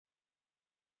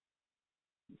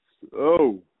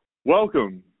Oh,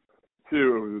 welcome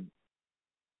to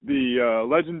the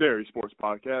Legendary Sports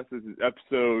Podcast. This is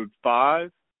episode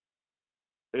 5.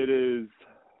 It is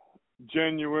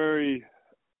January.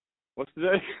 What's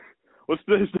today? What's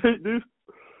today's date, dude?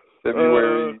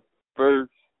 February 1st.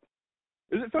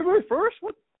 Is it February 1st?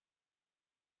 What?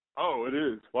 Oh, it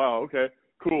is. Wow. Okay.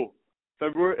 Cool.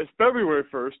 It's February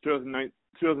 1st,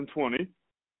 2020.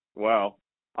 Wow.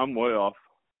 I'm way off.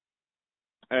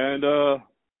 And the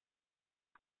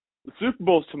Super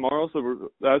Bowl's tomorrow,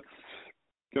 so that's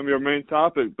going to be our main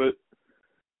topic, but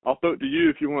I'll throw it to you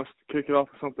if you want us to kick it off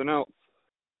with something else.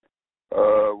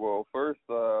 Well, first,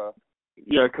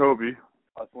 yeah, Kobe.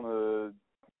 I just want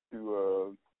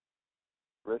to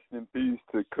rest in peace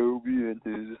to Kobe and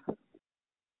his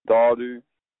daughter.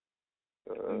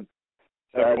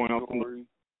 Everyone else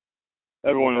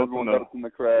in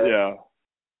the crowd. Yeah.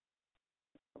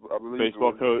 I believe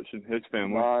baseball coach and his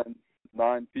family.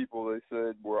 Nine people, they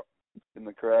said, were in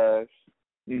the crash.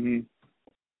 Mhm.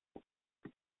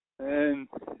 And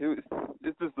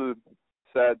it's just a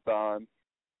sad time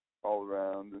all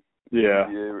around. Yeah.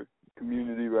 The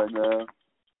community right now.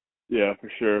 Yeah, for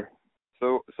sure.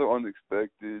 So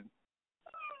unexpected.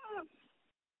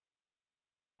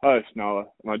 Hush, Nala.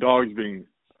 My dog's begging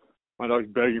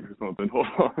for something. Hold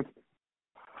on.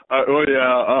 Oh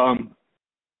yeah.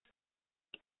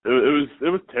 It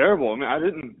was terrible. I mean,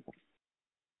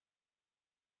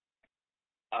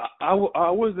 I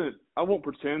won't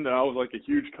pretend that I was like a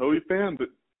huge Kobe fan, but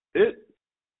it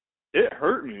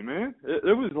hurt me, man.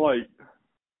 It was like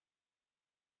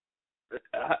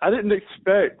I didn't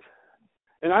expect,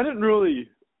 and I didn't really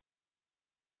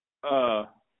I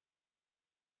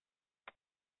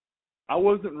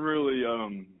wasn't really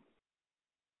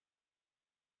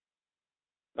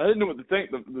I didn't know what to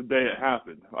think the day it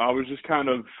happened. I was just kind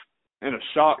of in a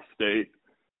shock state,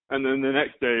 and then the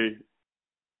next day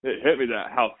it hit me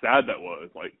how sad that was,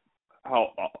 like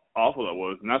how awful that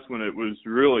was, and that's when it was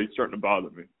really starting to bother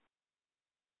me.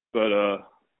 But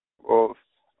well,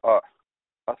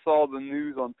 I saw the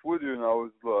news on Twitter and I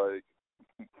was like,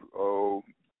 oh,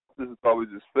 this is probably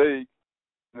just fake.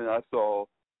 And then I saw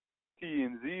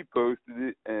TMZ posted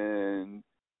it, and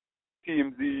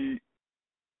TMZ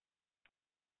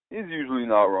is usually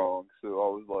not wrong. So I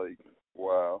was like,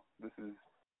 wow, this is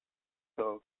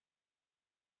tough.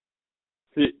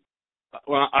 See,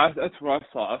 that's what I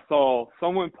saw. I saw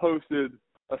someone posted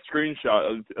a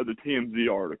screenshot of the TMZ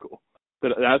article.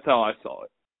 That's how I saw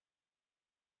it.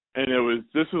 And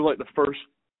this was like the first.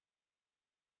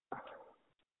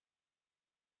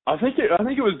 I think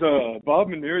it was Bob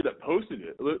Maneri that posted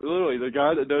it. Literally, the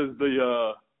guy that does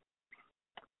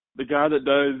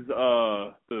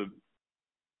the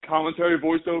commentary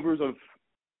voiceovers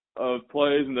of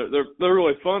plays, and they're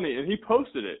really funny. And he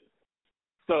posted it.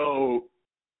 So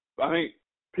I think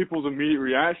people's immediate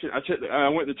reaction. I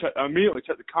immediately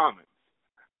checked the comments,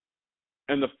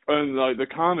 and the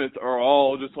comments are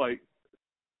all just like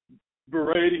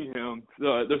berating him.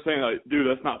 They're saying like, "Dude,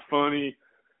 that's not funny.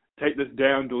 Take this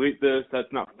down. Delete this.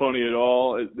 That's not funny at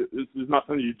all. This is not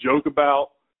something you joke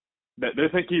about." That they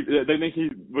think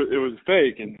it was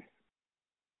fake, and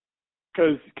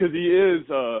because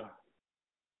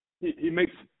he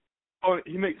makes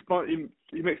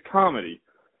comedy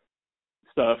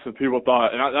stuff, and people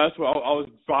thought, and that's what I was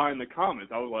buying the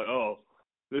comments. I was like, oh,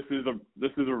 this is a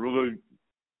really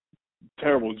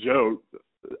terrible joke.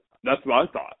 That's what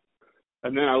I thought.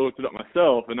 And then I looked it up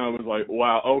myself, and I was like,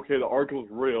 wow, okay, the article's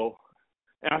real.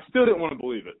 And I still didn't want to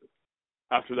believe it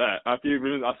after that. After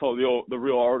I saw the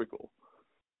real article,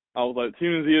 I was like,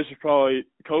 TMZ is probably,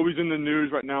 Kobe's in the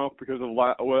news right now because of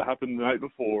what happened the night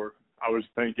before. I was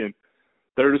thinking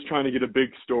they're just trying to get a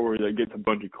big story that gets a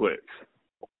bunch of clicks.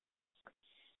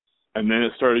 And then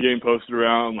it started getting posted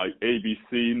around, like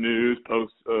ABC News was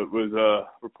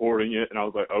reporting it, and I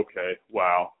was like, okay,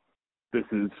 wow, this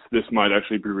might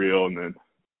actually be real, and then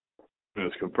it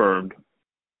was confirmed.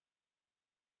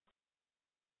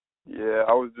 Yeah,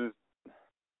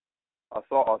 I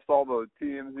saw the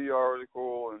TMZ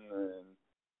article, and then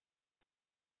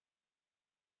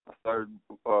I started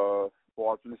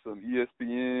watching some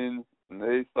ESPN, and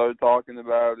they started talking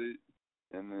about it,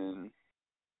 and then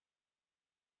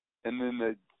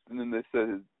they said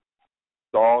his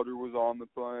daughter was on the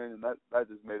plane, and that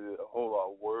just made it a whole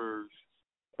lot worse.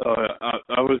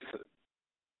 I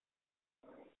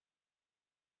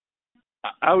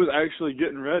was actually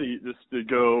getting ready just to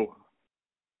go,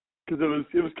 because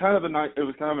it was kind of a nice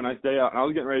day out, and I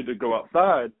was getting ready to go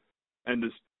outside, and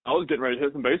I was getting ready to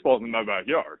hit some baseballs in my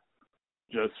backyard,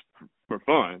 just for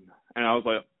fun. And I was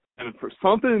like, and for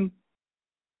something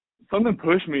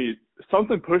pushed me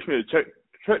something pushed me to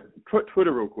check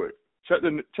Twitter real quick. Check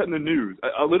the news.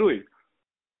 I literally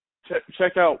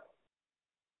check out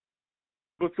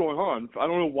what's going on. I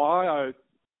don't know why I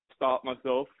stopped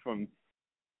myself from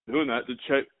doing that to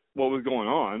check what was going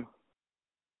on.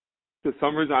 For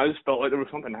some reason, I just felt like there was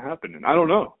something happening. I don't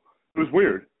know. It was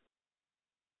weird.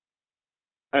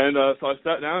 And so I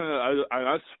sat down and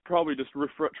I probably just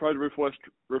tried to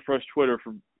refresh Twitter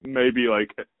for maybe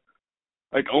like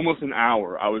almost an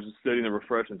hour. I was just sitting there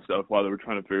refreshing stuff while they were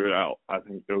trying to figure it out. I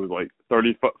think it was like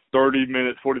 30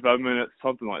 minutes, 45 minutes,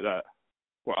 something like that,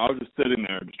 where I was just sitting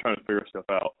there just trying to figure stuff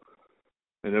out.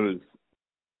 And it was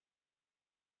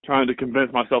trying to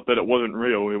convince myself that it wasn't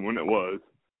real when it was.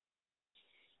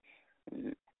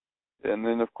 And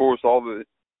then, of course, all the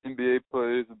NBA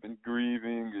players have been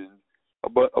grieving, and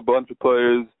a bunch of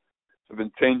players have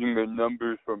been changing their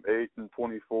numbers from 8 and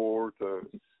 24 to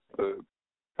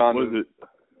kind of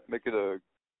make it a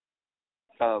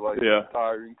kind of like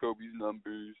retiring Kobe's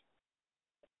numbers.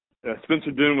 Yeah,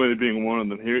 Spencer Dinwiddie being one of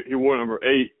them. He wore number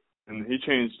 8, and he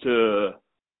changed to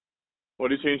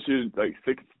what? He changed to like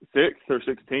 6 or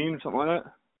 16 or something like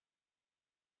that.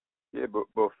 Yeah, but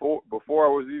before I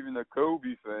was even a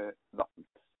Kobe fan,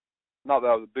 not that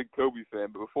I was a big Kobe fan,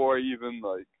 but before I even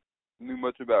like knew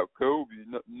much about Kobe,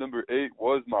 number 8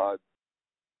 was my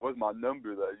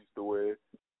number that I used to wear.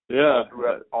 Yeah.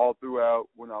 All throughout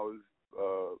when I was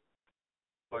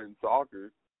playing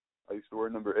soccer, I used to wear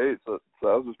number 8. So that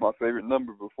was just my favorite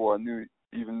number before I knew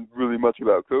even really much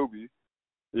about Kobe.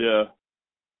 Yeah.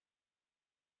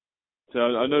 So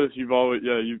I noticed you've always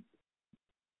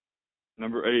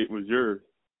number 8 was yours.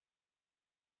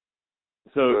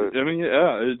 So I mean,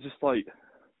 yeah, it's just like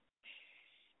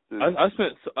I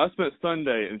spent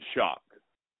Sunday in shock,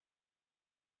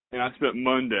 and I spent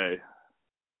Monday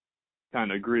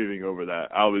kind of grieving over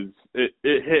that. It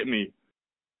hit me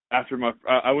after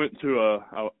I went to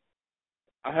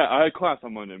I had class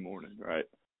on Monday morning, right?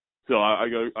 So I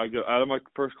go out of my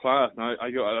first class, and I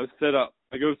go sit up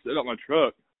my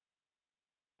truck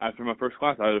after my first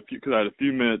class. I had a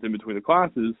few minutes in between the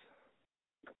classes,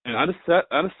 and I just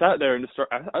sat there and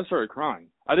I started crying.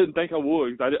 I didn't think I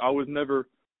would, because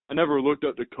I never looked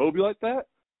up to Kobe like that,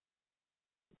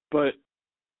 but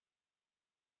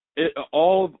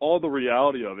all the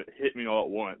reality of it hit me all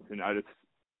at once, and I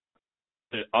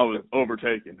was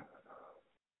overtaken.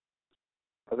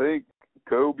 I think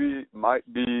Kobe might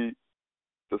be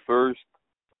the first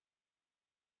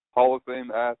Hall of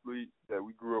Fame athlete that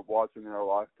we grew up watching in our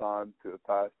lifetime to have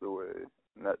passed away,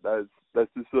 and that's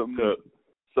just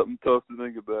something tough to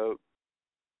think about.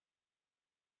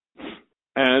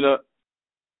 And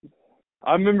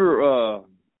I remember a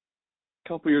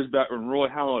couple years back when Roy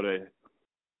Halladay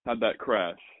had that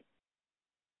crash,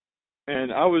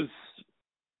 and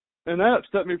that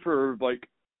upset me for like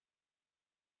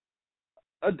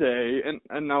a day,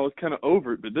 and I was kind of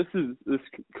over it. But this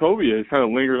Kobe has kind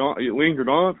of lingered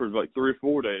on for like 3 or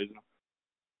 4 days.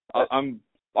 I'm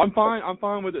fine. I'm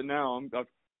fine with it now.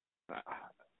 I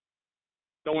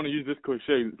don't want to use this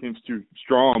cliche. It seems too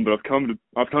strong, but I've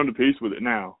come to peace with it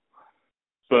now.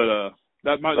 But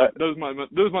those might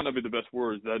not be the best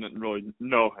words. I didn't really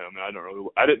know him, and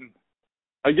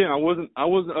I wasn't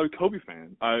a Kobe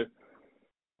fan.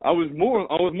 I was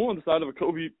more on the side of a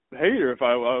Kobe hater, if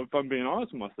I'm being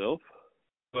honest with myself.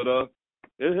 But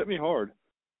it hit me hard.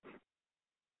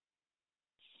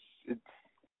 It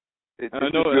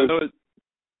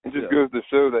just goes to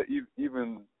show that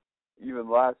even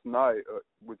last night,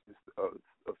 which is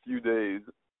a few days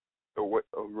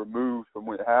removed from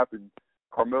when it happened,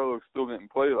 Carmelo still didn't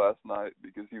play last night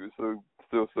because he was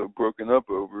still so broken up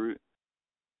over it.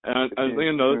 And I think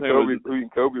another thing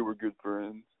Kobe were good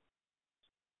friends.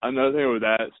 Another thing with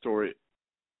that story,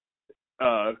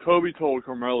 Kobe told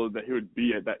Carmelo that he would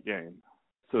be at that game,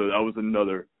 so that was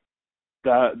another.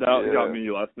 That got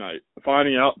me last night.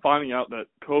 Finding out that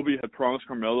Kobe had promised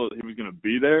Carmelo that he was going to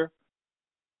be there.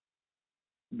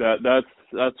 That's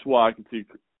why I can see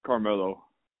Carmelo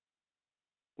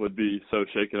would be so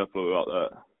shaken up about that.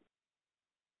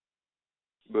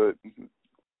 But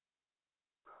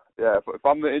yeah, if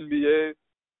I'm the NBA,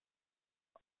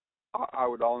 I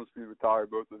would honestly retire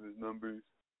both of his numbers,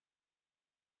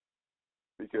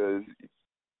 because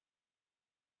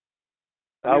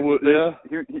I would. Yeah,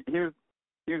 he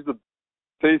was the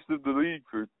face of the league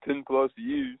for 10+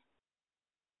 years,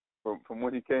 from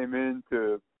when he came in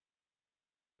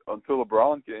until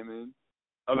LeBron came in.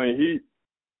 I mean,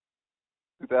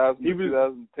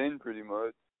 2010 pretty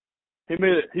much. He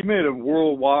made a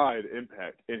worldwide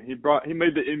impact, and he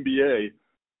made the NBA.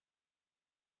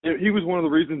 He was one of the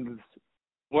reasons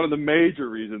one of the major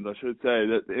reasons, I should say,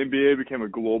 that the NBA became a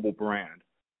global brand.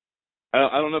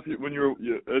 I don't know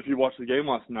if you watched the game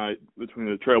last night between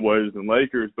the Trailblazers and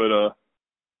Lakers, but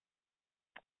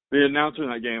the announcer in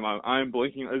that game, I'm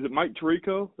blinking. Is it Mike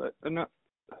Tirico?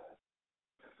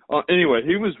 Anyway,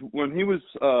 he was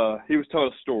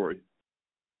telling a story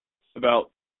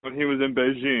about when he was in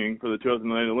Beijing for the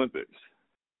 2008 Olympics,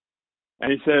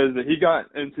 and he says that he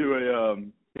got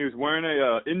into he was wearing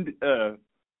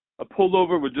a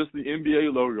pullover with just the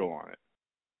NBA logo on it,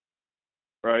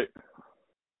 right?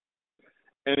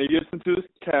 And he gets into this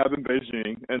cab in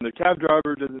Beijing, and the cab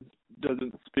driver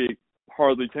doesn't speak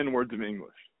hardly 10 words of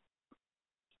English,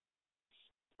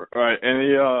 right?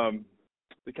 And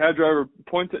the cab driver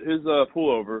points at his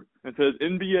pullover and says,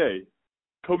 "NBA,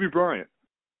 Kobe Bryant,"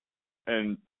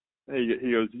 and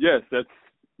he goes, "Yes, that's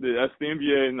the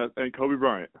NBA and Kobe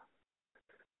Bryant."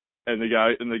 And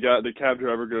the cab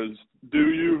driver goes,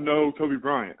 "Do you know Kobe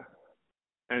Bryant?"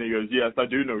 And he goes, "Yes, I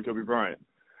do know Kobe Bryant."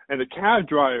 And the cab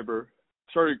driver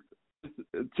started,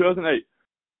 2008,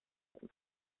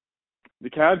 the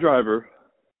cab driver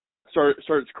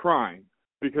starts crying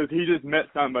because he just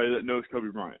met somebody that knows Kobe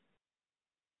Bryant.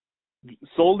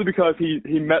 Solely because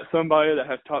he met somebody that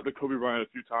has talked to Kobe Bryant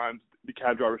a few times, the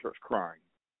cab driver starts crying.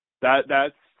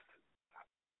 That's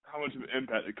how much of an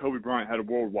impact that Kobe Bryant had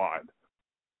worldwide.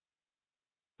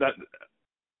 That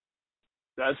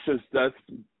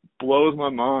blows my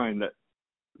mind, that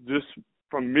just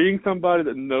from meeting somebody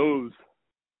that knows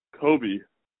Kobe,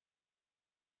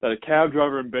 that a cab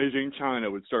driver in Beijing, China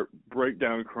would break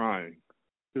down crying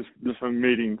just from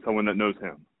meeting someone that knows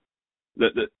him.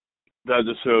 That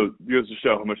just goes to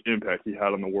show how much impact he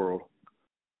had on the world.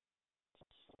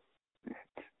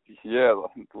 Yeah,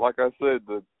 like I said,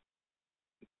 the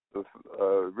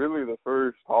really the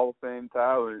first Hall of Fame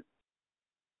talent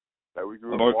that we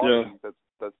grew up watching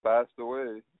that's passed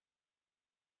away.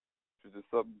 Which is just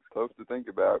something tough to think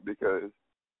about, because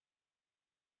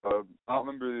I don't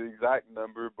remember the exact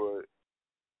number, but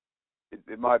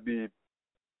it might be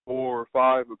 4 or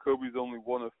 5, but Kobe's only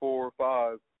one of 4 or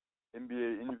 5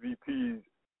 NBA MVPs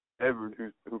ever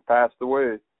who passed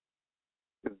away.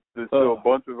 There's still a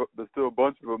bunch of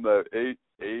them that are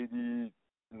 80 in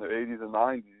their 80s and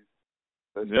 90s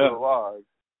that's still alive.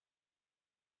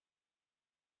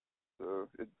 So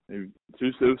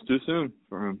too soon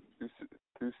for him.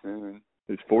 Too soon.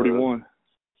 He's 41.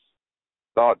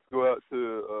 Thoughts go out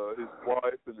to his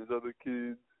wife and his other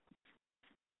kids.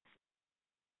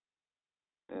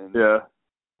 And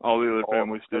all the other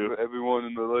families too. Everyone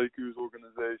in the Lakers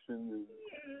organization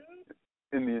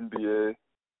and in the NBA.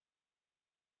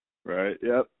 Right.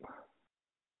 Yep.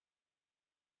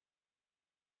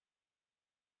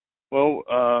 Well,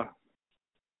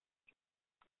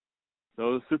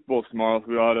 so the Super Bowl's tomorrow, so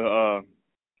we ought to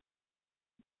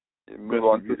move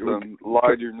on to some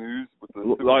lighter news with the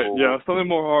Super Bowl. Yeah, something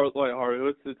more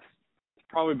lighthearted. It's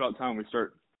probably about time we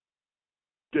start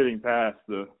getting past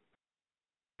the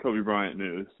Kobe Bryant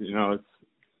news. You know,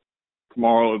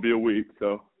 tomorrow it'll be a week,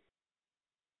 so.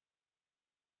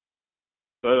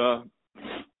 But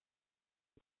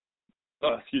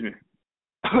excuse me.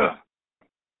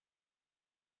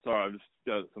 Sorry, I've just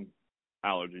got some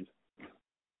allergies.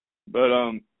 But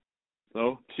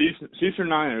so Chiefs or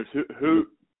Niners, who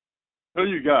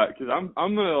you got? Because I'm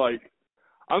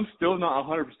still not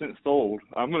 100% sold.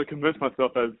 I'm gonna convince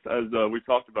myself as we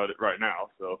talked about it right now.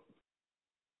 So.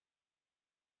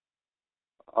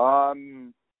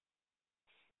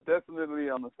 Definitely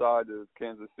on the side of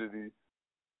Kansas City.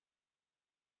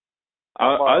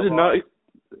 I did not.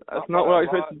 That's not what I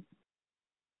expected.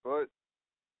 But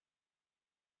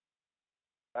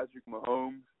Patrick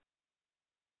Mahomes,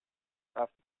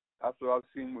 after I've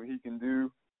seen what he can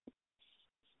do,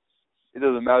 it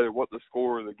doesn't matter what the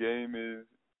score of the game is.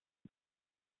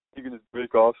 He can just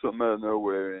break off something out of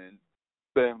nowhere and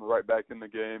bam, right back in the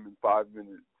game in 5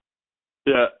 minutes.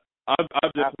 Yeah,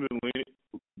 I've definitely been leaning.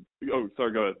 Oh,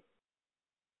 sorry, go ahead.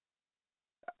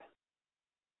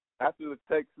 After the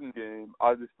Texans game,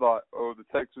 I just thought, the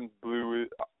Texans blew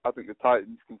it. I think the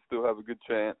Titans can still have a good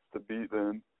chance to beat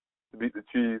them, to beat the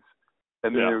Chiefs.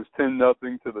 And then it was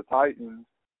 10-0 to the Titans.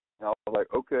 And I was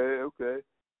like, okay.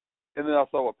 And then I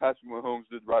saw what Patrick Mahomes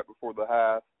did right before the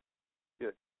half.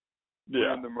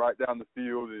 Ran them right down the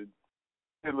field, and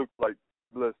it looked like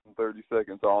less than 30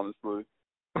 seconds, honestly.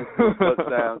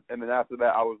 Touchdown. And then after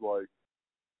that, I was like,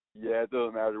 yeah, it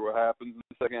doesn't matter what happens in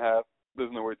the second half.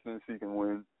 There's no way Tennessee can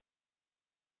win.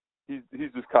 He's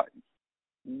just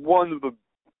one of the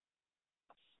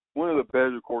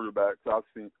better quarterbacks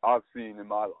I've seen in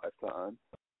my lifetime.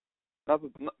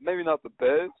 Maybe not the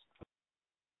best,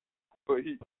 but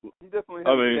he definitely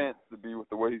has a chance to be with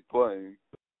the way he's playing.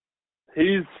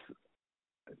 He's,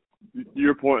 to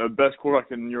your point, the best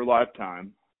quarterback in your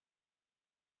lifetime.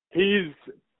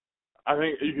 I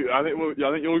think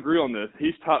you'll agree on this.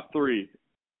 He's top 3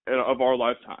 of our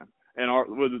lifetime, and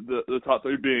with the top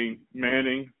 3 being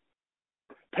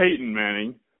Peyton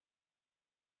Manning,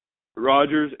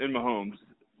 Rodgers, and Mahomes.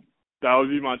 That would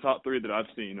be my top 3 that I've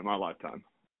seen in my lifetime.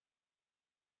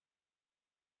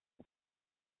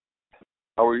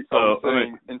 Are we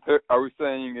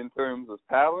saying in terms of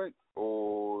talent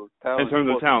or talent? In terms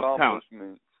of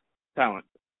talent.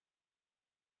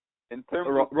 In terms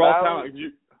of raw talent,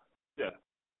 yeah.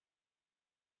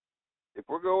 If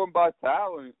we're going by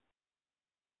talent,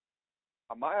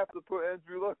 I might have to put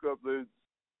Andrew Luck up there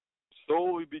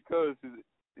solely because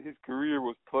his career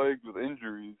was plagued with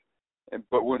injuries,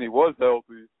 but when he was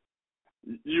healthy,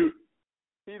 he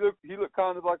looked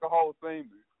kind of like a Hall of Famer.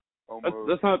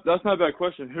 That's not a bad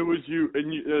question. Who would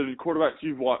the quarterbacks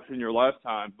you've watched in your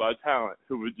lifetime by talent?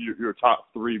 Who would your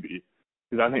top 3 be?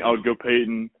 Because I think I would go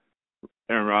Peyton,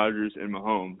 Aaron Rodgers, and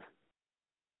Mahomes.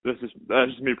 That's just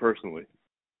me personally.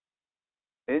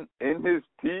 In his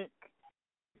peak,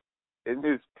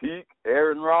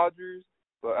 Aaron Rodgers,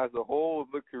 but as a whole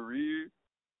of the career,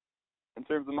 in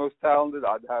terms of most talented,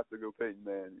 I'd have to go Peyton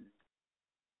Manning.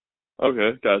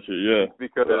 Okay, gotcha. Yeah,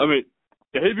 because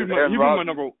he'd be my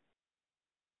number.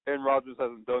 Aaron Rodgers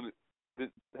hasn't done it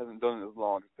as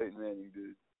long as Peyton Manning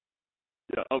did.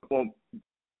 Yeah. Well,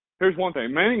 here's one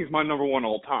thing. Manning is my number 1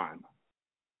 all time.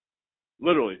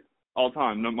 Literally all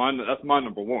time. That's my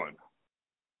number 1.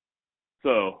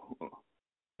 So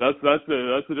that's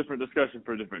a different discussion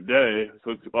for a different day.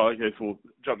 So I guess we'll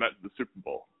jump back to the Super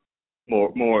Bowl.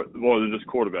 More than just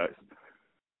quarterbacks.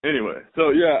 Anyway, so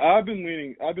yeah, I've been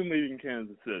leading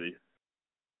Kansas City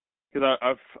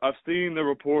because I've seen the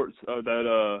reports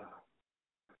that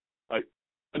like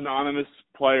anonymous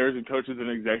players and coaches and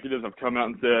executives have come out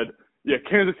and said, yeah,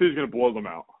 Kansas City's going to blow them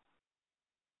out.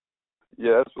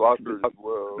 Yeah, that's what I've heard as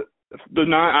well.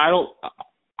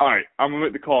 All right, I'm gonna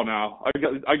make the call now. I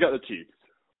got the Chiefs.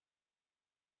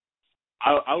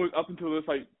 I was up until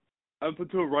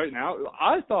right now.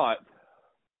 I thought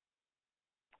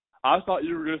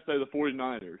you were gonna say the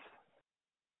 49ers.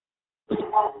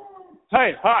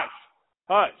 Hey, hush.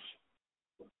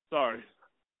 Sorry.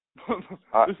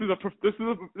 This is a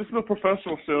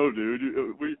professional show, dude.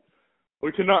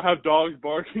 We cannot have dogs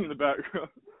barking in the background.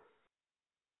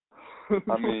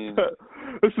 I mean,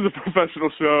 this is a professional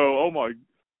show. Oh my.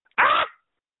 Ah!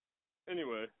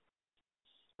 Anyway.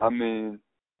 I mean,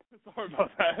 sorry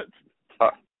about that.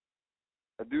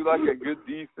 I do like a good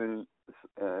defense,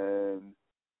 and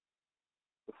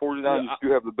the 49ers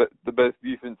do have the best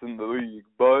defense in the league,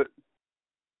 but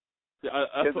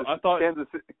I thought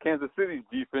Kansas City's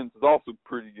defense is also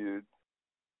pretty good.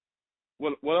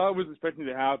 What I was expecting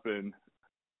to happen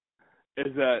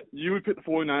is that you would pick the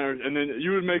 49ers, and then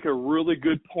you would make a really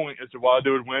good point as to why they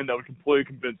would win that would completely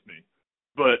convince me.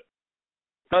 But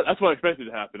that's what I expected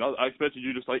to happen. I expected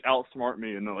you to just outsmart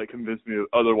me and then convince me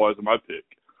otherwise of my pick.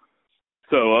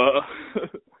 So,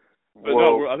 but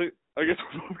no, I guess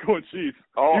we're going Chiefs.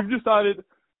 You've decided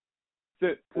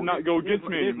to not go against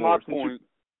me anymore.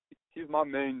 Here's my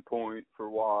main point for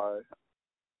why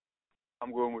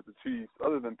I'm going with the Chiefs,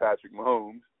 other than Patrick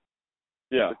Mahomes.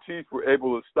 Yeah. The Chiefs were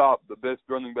able to stop the best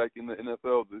running back in the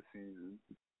NFL this season,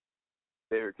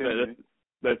 Derrick Henry.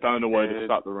 They found a way to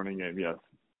stop the running game, yes.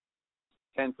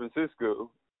 San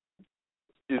Francisco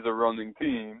is a running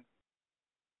team,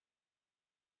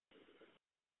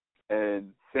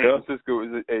 and San Francisco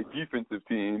is a defensive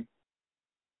team,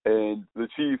 and the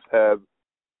Chiefs have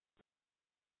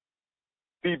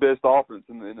the best offense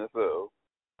in the NFL.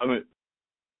 I mean,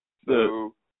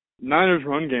 the Niners'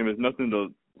 run game is nothing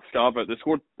to scoff at. They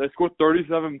scored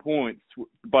 37 points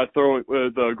by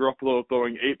Garoppolo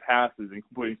throwing 8 passes and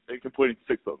completing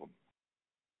 6 of them,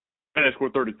 and they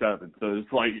scored 37. So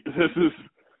it's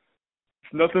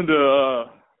nothing to.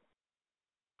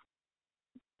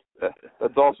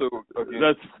 That's also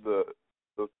against the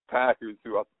Packers,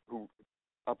 who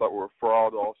I thought were a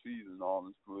fraud all season,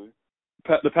 honestly.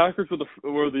 The Packers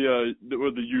were the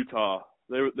Utah.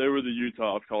 They were the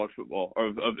Utah of college football, or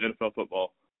of NFL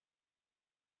football.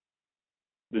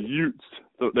 The Utes.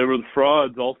 They were the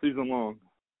frauds all season long.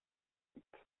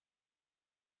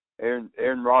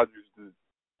 Aaron Rodgers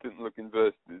didn't look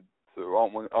invested, so I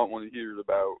don't want to hear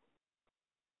about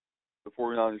the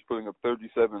 49ers putting up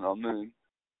 37 on them.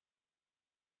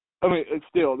 I mean, it's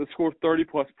still, they scored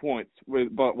 30-plus points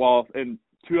while in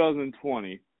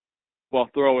 2020, while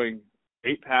throwing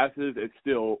 8 passes. It's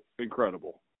still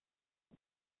incredible.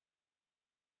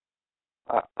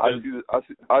 I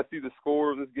see the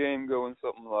score of this game going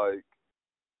something like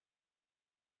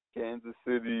Kansas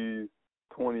City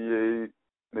 28,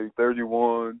 maybe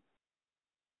 31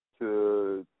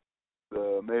 to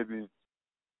maybe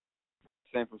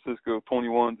San Francisco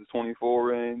 21 to 24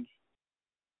 range.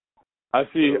 I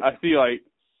see like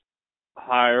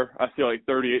higher. I see like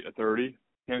 38-30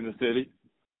 Kansas City.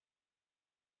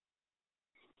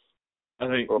 I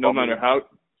think no matter how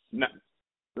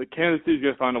the Kansas City's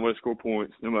gonna find a way to score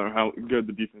points, no matter how good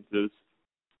the defense is.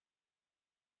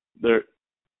 It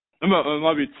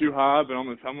might be too high, but I'm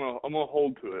gonna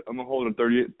hold to it. I'm gonna hold it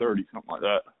 38-30, something like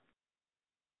that.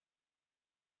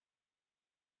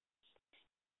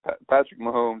 Patrick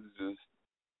Mahomes is just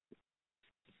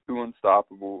too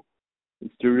unstoppable.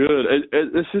 It's too good.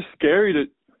 It's just scary to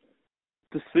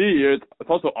see. It's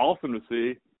also awesome to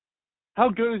see. How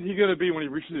good is he going to be when he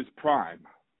reaches his prime?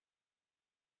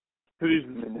 Because he's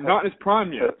not in his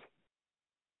prime yet.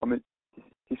 I mean,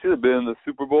 he should have been in the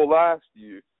Super Bowl last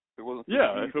year. If it wasn't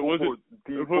if it wasn't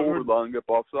Dean Ford lining up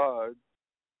offside,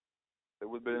 it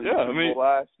would have been in the Super Bowl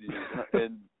last year.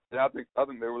 and I think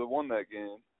they would have won that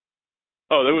game.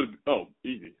 Oh, they would. Oh,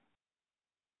 easy.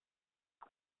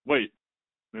 Wait,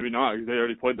 maybe not, because they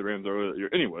already played the Rams earlier that year.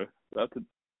 Anyway, that's a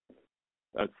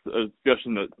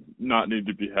discussion that not need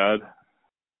to be had.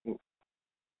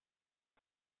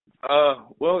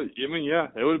 Well, I mean, yeah,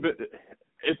 it would have been.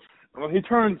 It's when he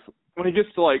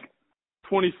gets to like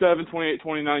 27, 28,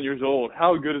 29 years old.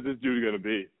 How good is this dude going to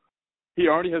be? He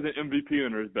already has an MVP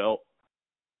under his belt.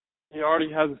 He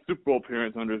already has a Super Bowl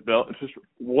appearance under his belt. It's just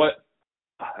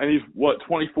and he's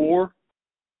 24.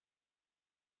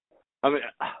 I mean,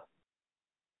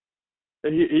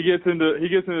 he gets into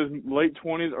his late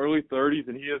 20s, early 30s,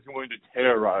 and he is going to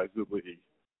terrorize the league.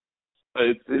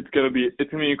 It's gonna be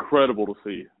incredible to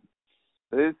see.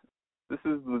 This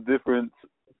is the difference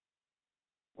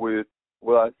with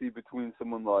what I see between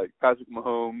someone like Patrick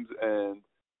Mahomes and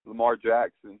Lamar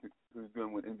Jackson, who's going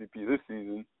to win MVP this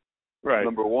season. Right.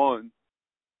 Number one,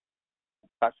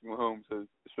 Patrick Mahomes has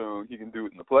shown he can do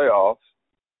it in the playoffs,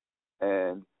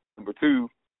 and number two,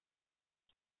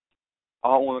 I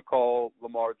don't want to call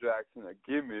Lamar Jackson a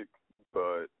gimmick,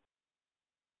 but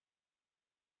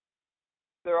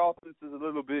their offense is a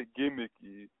little bit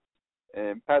gimmicky,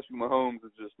 and Patrick Mahomes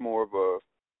is just more of a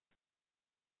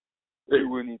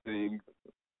do anything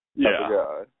type of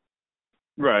guy.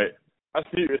 Right. I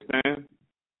see what you're saying.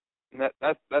 And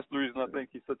that's the reason I think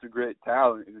he's such a great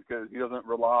talent, is because he doesn't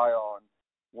rely on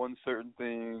one certain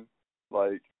thing,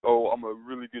 like, oh, I'm a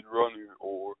really good runner,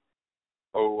 or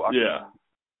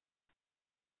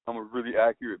I'm a really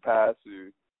accurate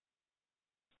passer,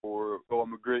 or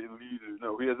I'm a great leader.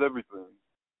 No, he has everything.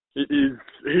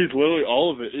 He's literally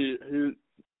all of it.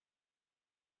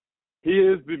 He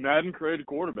is the Madden created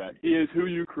quarterback. He is who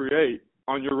you create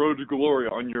on your road to glory,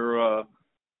 on your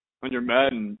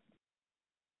Madden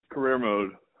career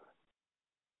mode.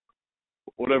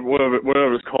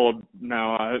 Whatever it's called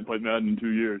now. I haven't played Madden in 2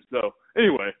 years. So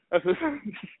anyway, that's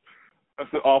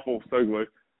an awful segue.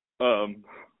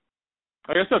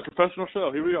 Like I said, professional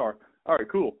show. Here we are. All right,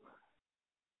 cool.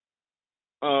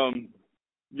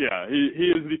 Yeah,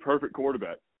 he is the perfect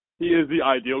quarterback. He is the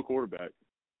ideal quarterback.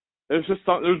 There's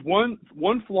one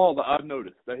flaw that I've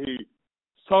noticed that he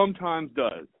sometimes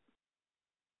does.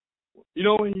 You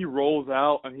know, when he rolls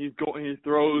out and he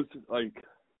throws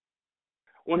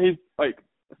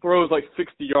throws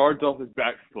 60 yards off his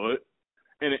back foot,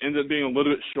 and it ends up being a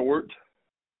little bit short.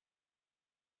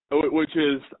 Which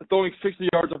is, throwing 60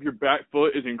 yards off your back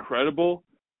foot is incredible,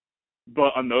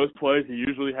 but on those plays, he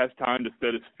usually has time to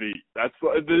set his feet. That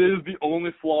is the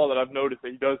only flaw that I've noticed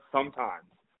that he does sometimes.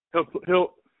 He'll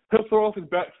throw off his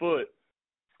back foot.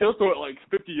 He'll throw it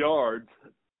 50 yards,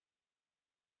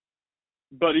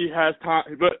 but he has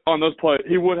time. But on those plays,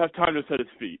 he would have time to set his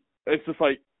feet. It's just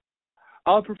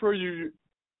I'll prefer you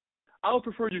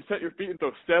set your feet and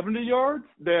throw 70 yards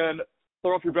than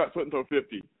throw off your back foot and throw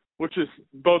 50. Which is,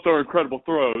 both are incredible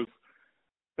throws.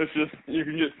 It's just you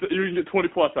can get 20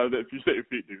 plus out of it if you set your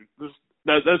feet, dude.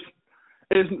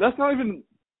 That's not even,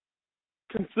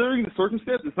 considering the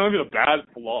circumstance, it's not even a bad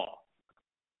flaw.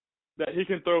 That he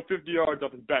can throw 50 yards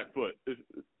off his back foot.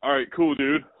 All right, cool,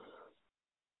 dude.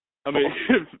 I mean,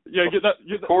 get that.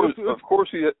 Of course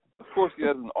he has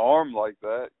an arm like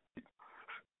that.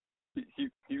 He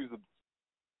was a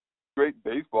great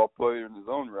baseball player in his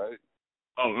own right.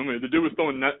 Oh, I mean, the dude was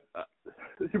throwing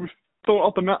he was throwing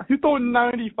off the mound. He was throwing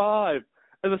 95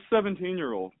 as a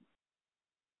 17-year-old.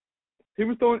 He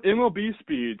was throwing MLB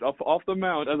speeds off the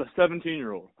mound as a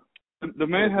 17-year-old. The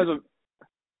man has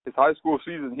his high school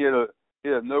season. He had He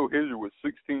had no hitter with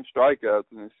 16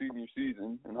 strikeouts in his senior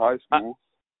season in high school.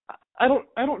 I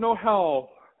don't know how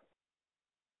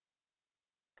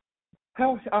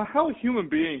a human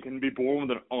being can be born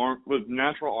with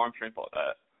natural arm strength like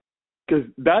that, because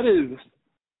that is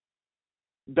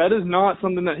not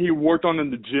something that he worked on in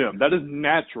the gym. That is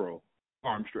natural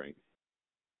arm strength.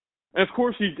 And of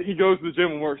course he goes to the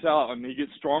gym and works out and he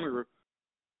gets stronger,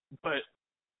 but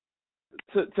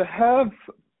to have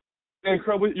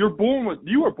incredible, you are born with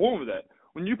that.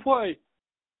 When you play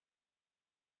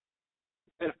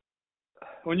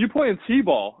in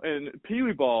T-ball and Pee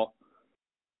Wee ball,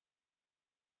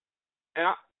 and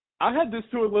I had this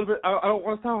too a little bit. I don't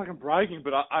want to sound like I'm bragging,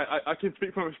 but I can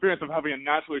speak from experience of having a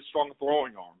naturally strong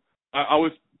throwing arm.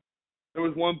 There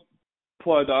was one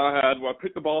play that I had where I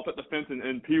picked the ball up at the fence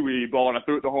in Pee Wee ball and I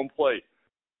threw it to home plate.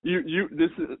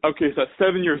 This is okay. So at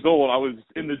 7 years old, I was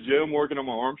in the gym working on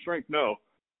my arm strength. No,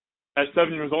 at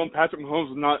 7 years old, Patrick Mahomes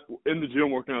was not in the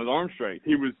gym working on his arm strength.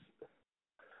 He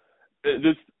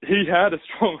had a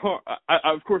strong arm.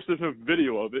 Of course, there's no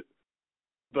video of it,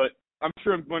 but I'm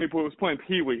sure when he was playing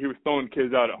Pee Wee, he was throwing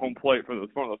kids out at home plate from the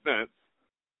front of the fence.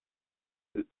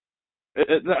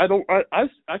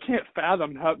 I can't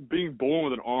fathom being born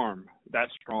with an arm that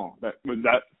strong, that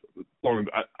long.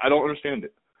 I don't understand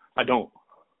it. I don't.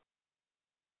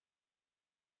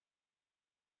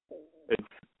 It's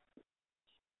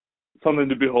something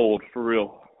to behold, for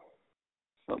real.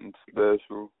 Something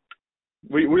special.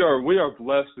 We are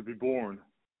blessed to be born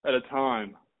at a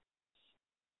time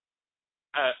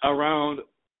around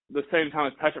the same time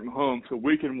as Patrick Mahomes, so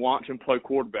we can watch him play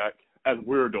quarterback as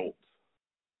we're adults.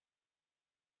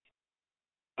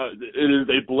 It is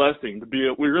a blessing to be.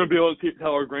 We're going to be able to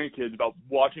tell our grandkids about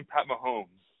watching Pat Mahomes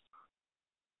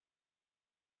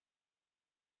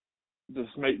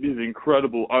just make these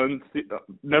incredible,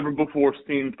 never before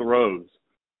seen throws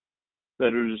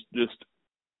that are just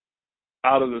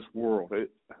out of this world.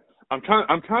 I'm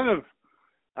kind of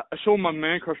showing my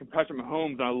man crush on Patrick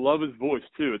Mahomes, and I love his voice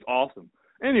too. It's awesome.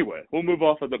 Anyway, we'll move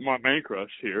off of my man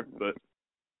crush here, but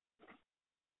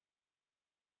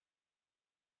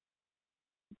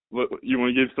you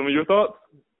want to give some of your thoughts?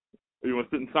 Or you want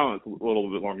to sit in silence a little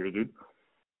bit longer, dude?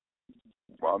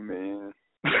 I mean,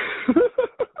 I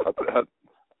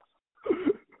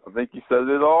think you said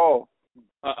it all.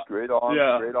 Great arm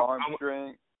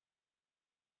strength.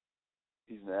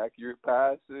 He's an accurate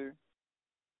passer.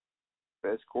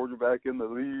 Best quarterback in the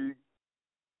league.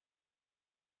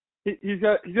 He's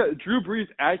got Drew Brees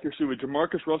accuracy with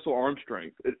Jamarcus Russell arm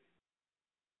strength.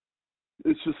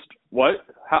 It's just what?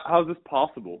 How is this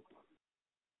possible?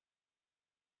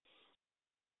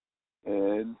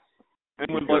 And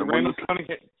with like Randall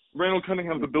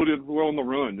Cunningham's ability to throw on the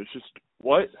run, it's just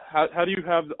what? How do you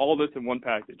have all this in one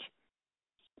package?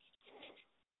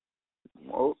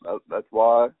 Well, that's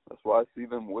why I see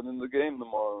them winning the game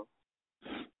tomorrow.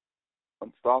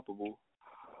 Unstoppable.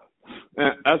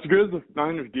 And as good as the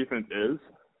Niners defense is,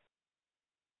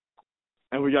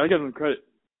 and we gotta give them credit,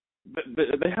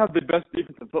 they have the best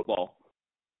defense in football.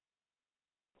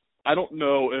 I don't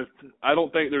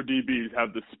think their DBs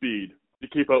have the speed to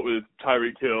keep up with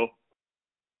Tyreek Hill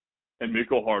and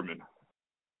Mecole Hardman.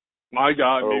 My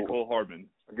God, Mecole Hardman.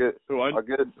 Go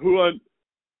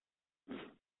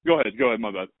ahead,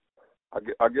 my bad.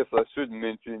 I guess I should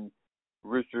mention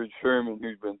Richard Sherman,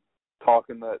 who's been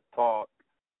talking that talk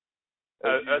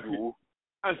as usual.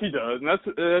 As he does, and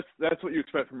that's what you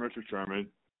expect from Richard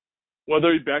Sherman.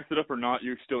 Whether he backs it up or not,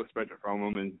 you still expect it from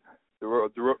him. And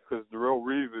because Darrelle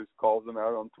Revis calls him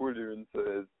out on Twitter and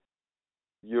says,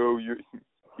 "Yo, he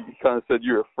kind of said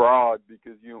you're a fraud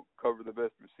because you don't cover the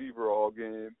best receiver all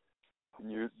game,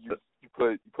 and you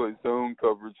play zone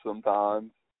coverage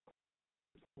sometimes."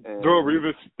 And Darrelle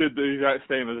Revis did the exact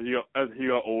same as he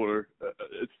got older.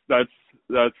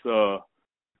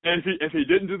 And if he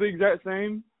didn't do the exact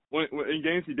same when in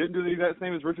games, he didn't do the exact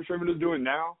same as Richard Sherman is doing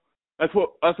now. That's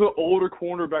what older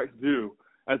cornerbacks do.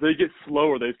 As they get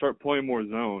slower, they start playing more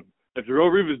zone. If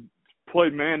Darrelle Revis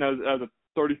played man as a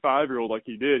 35-year-old like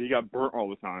he did, he got burnt all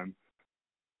the time.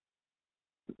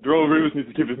 Darrelle Revis needs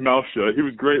to keep his mouth shut. He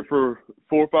was great for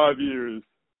 4 or 5 years,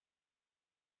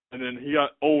 and then he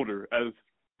got older, as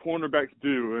cornerbacks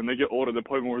do, and they get older, they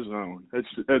play more zone.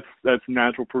 That's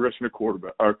natural progression of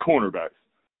cornerbacks.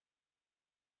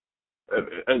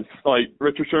 It's like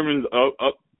Richard Sherman's up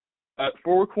at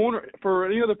for a corner. For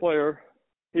any other player,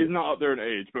 he's not up there in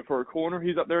age, but for a corner,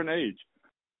 he's up there in age.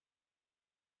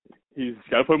 He's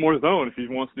got to play more zone if he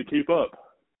wants to keep up.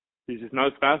 He's just not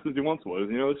as fast as he once was.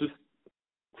 It's just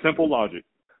simple logic.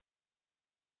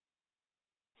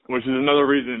 Which is another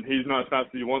reason he's not as fast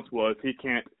as he once was. He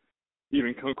can't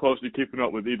even come close to keeping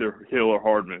up with either Hill or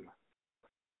Hardman.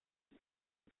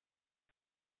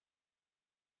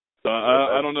 So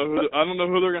I don't know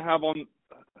who they're gonna have on.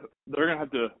 They're gonna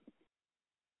have to.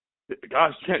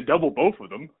 Gosh, you can't double both of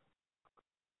them.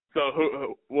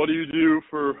 So what do you do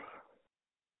for?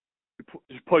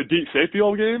 You play deep safety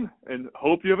all game and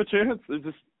hope you have a chance.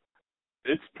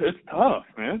 It's tough,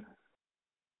 man.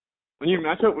 When you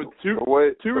match up with two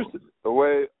the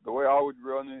way I would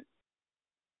run it,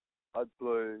 I'd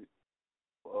play.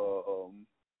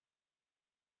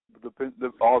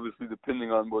 Obviously,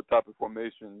 depending on what type of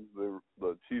formations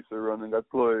the Chiefs are running, I'd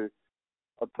play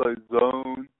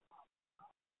zone.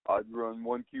 I'd run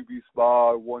one QB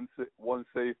spy, one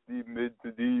safety, mid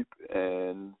to deep,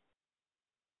 and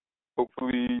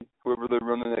hopefully whoever they're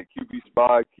running at QB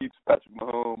spy keeps Patrick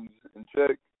Mahomes in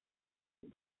check.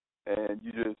 And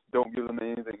you just don't give them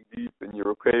anything deep, and you're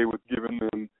okay with giving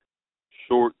them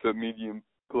short to medium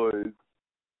plays.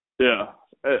 Yeah.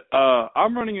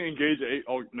 I'm running an Engage 8.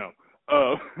 Oh, no.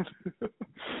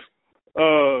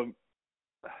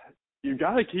 You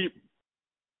got to keep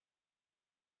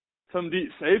some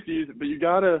deep safeties, but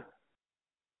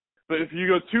if you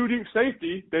go too deep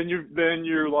safety, then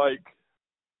you're like,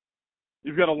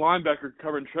 you've got a linebacker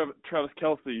covering Travis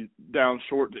Kelce down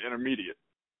short to intermediate.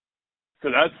 So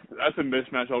that's a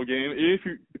mismatch all game. If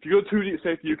you go too deep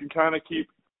safety, you can kind of keep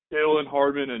Hill and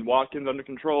Hardman and Watkins under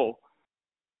control.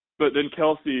 But then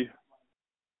Kelce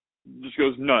just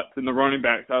goes nuts, and the running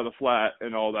backs out of the flat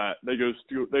and all that, they go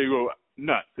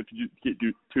nuts if you get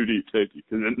too deep safety,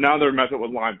 because now they're matched up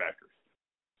with linebackers.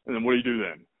 And then what do you do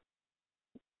then?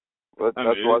 But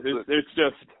that's it's why I said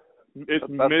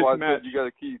mismatch. you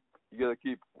gotta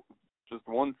keep just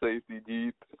one safety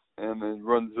deep, and then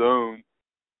run zone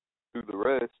through the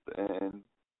rest. And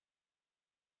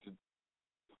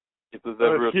if there's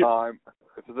ever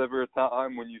a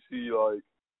time when you see like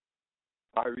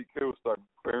Tyreek Hill start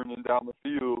burning down the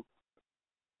field,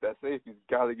 that safety's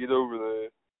got to get over there.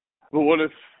 But what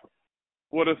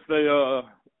if they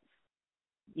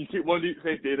you keep one deep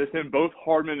safety, they send both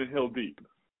Hardman and Hill deep?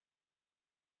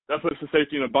 That puts the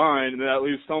safety in a bind, and that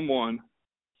leaves someone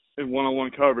in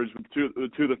one-on-one coverage with two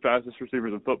of the fastest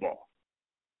receivers in football,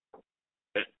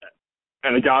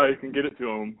 and a guy who can get it to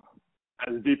them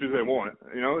as deep as they want.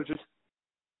 You know,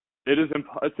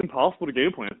 it's impossible to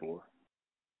game plan for.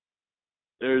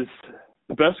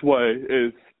 The best way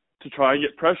is to try and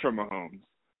get pressure on Mahomes.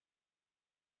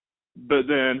 But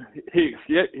then he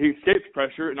escapes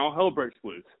pressure and all hell breaks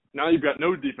loose. Now you've got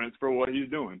no defense for what he's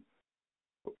doing.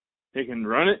 He can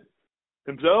run it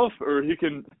himself, or he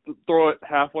can throw it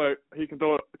halfway. He can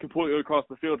throw it completely across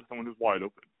the field to someone who's wide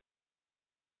open.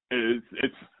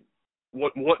 It's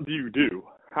what do you do?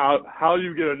 How do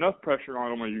you get enough pressure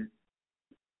on him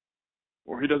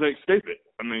where he doesn't escape it?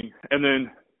 I mean, and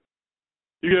then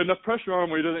you get enough pressure on him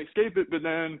where he doesn't escape it, but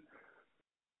then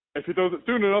if he throws it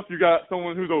soon enough, you got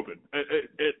someone who's open.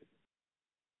 It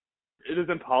is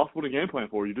impossible to game plan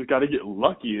for. You just got to get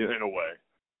lucky in a way.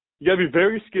 You got to be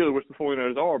very skilled, which the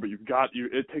 49ers are, but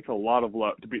it takes a lot of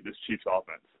luck to beat this Chiefs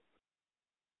offense.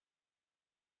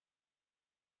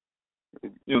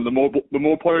 You know, the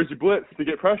more players you blitz to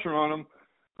get pressure on them,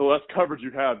 the less coverage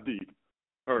you have deep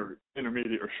or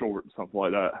intermediate or short, something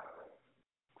like that.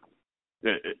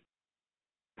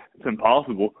 It's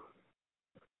impossible.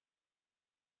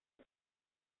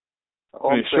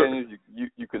 All I'm saying is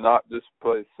you cannot just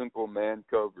play simple man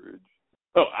coverage.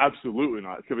 Oh, absolutely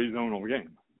not. It's going to be zone all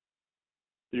game.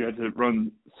 You have to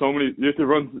run zone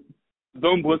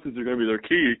blitzes are going to be their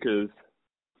key, because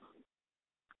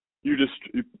you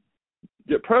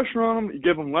get pressure on them, you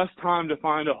give them less time to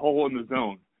find a hole in the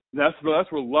zone. That's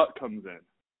where luck comes in.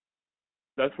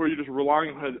 That's where you're just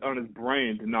relying on his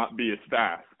brain to not be as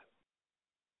fast.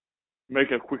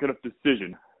 Make a quick enough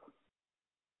decision.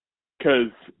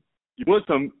 Because you blitz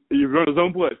them, you run a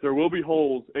zone blitz, there will be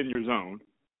holes in your zone.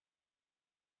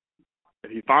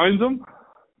 If he finds them,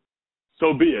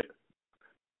 so be it.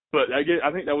 But I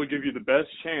think that would give you the best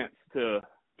chance to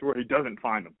where he doesn't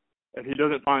find them. If he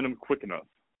doesn't find them quick enough.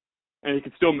 And he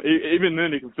can still, even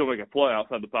then, he can still make a play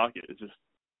outside the pocket. It's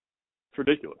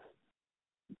ridiculous.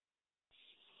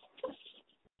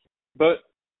 But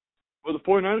what the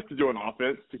 49ers could do on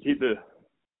offense to keep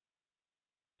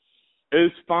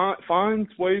finds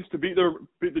ways to beat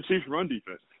the Chiefs' run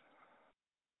defense.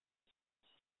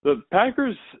 The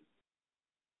Packers,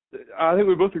 I think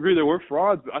we both agree they were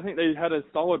frauds, but I think they had a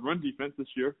solid run defense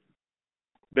this year.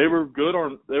 They were good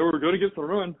against the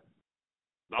run.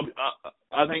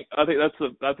 I think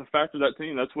that's a factor of that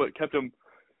team. That's what kept them.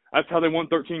 That's how they won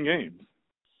 13 games,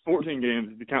 14 games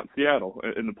if you count Seattle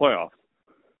in the playoffs.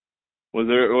 was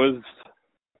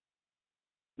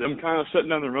them kind of shutting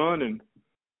down the run and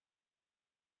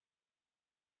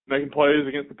making plays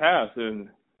against the pass,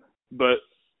 but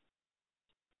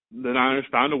the Niners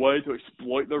found a way to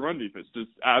exploit their run defense,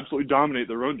 just absolutely dominate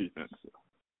their run defense.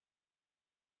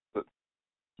 The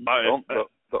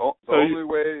only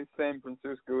way San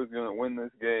Francisco is going to win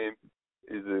this game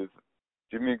is if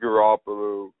Jimmy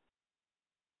Garoppolo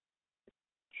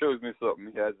shows me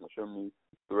something he hasn't shown me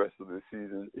the rest of this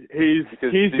season.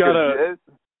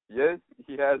 Yes,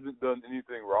 he hasn't done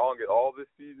anything wrong at all this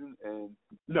season, and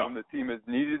when the team has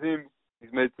needed him,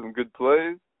 he's made some good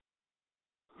plays.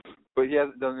 But he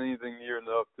hasn't done anything near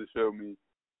enough to show me,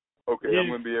 okay, I'm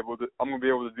going to be able to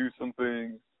do some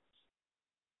things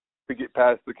to get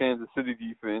past the Kansas City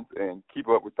defense and keep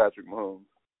up with Patrick Mahomes.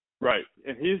 Right,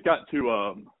 and he's got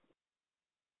to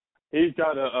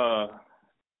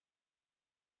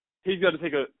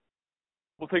take a.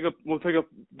 We'll take a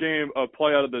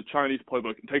play out of the Chinese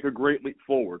playbook and take a great leap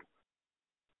forward,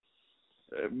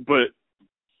 but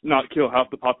not kill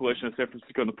half the population of San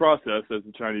Francisco in the process as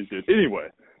the Chinese did.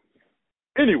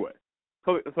 Anyway,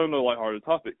 so it's another lighthearted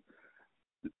topic.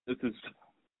 This is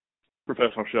a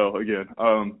professional show again,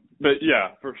 but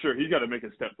yeah, for sure he's got to make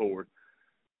a step forward,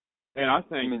 and I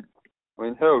think. I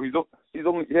mean, hell, he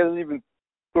hasn't even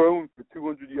thrown for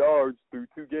 200 yards through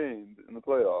 2 games in the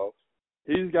playoffs.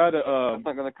 He's got to. That's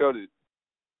not going to cut it.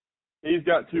 He's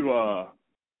got to.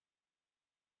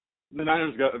 The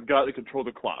Niners have got to control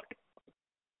the clock.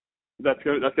 That's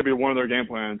going to be one of their game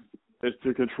plans. Is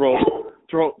to control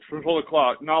the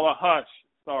clock. Nala, hush.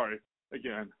 Sorry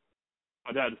again.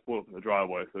 My dad just pulled up in the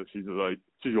driveway, so she's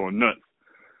going nuts.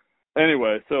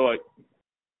 Anyway, so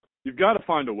you've got to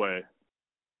find a way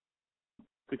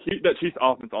to keep that Chiefs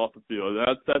offense off the field.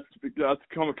 That's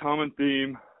become a common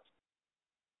theme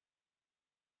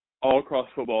all across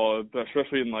football,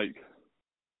 especially in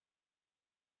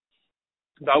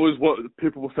that was what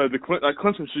people said that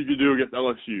Clemson should do against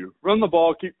LSU. Run the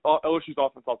ball, keep LSU's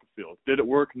offense off the field. Did it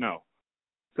work? No.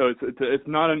 So it's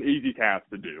not an easy task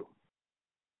to do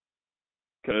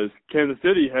because Kansas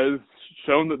City has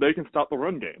shown that they can stop the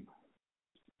run game.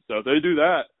 So if they do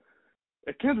that,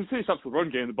 if Kansas City stops the run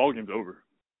game, the ball game's over.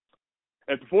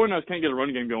 If the 49ers can't get a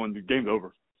run game going, the game's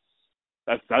over.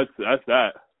 That's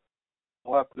that.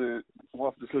 We'll have to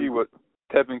see what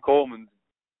Tevin Coleman's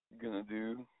gonna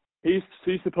do. He's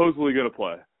supposedly gonna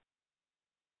play.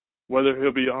 Whether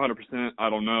he'll be 100%, I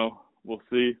don't know. We'll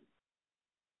see.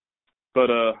 But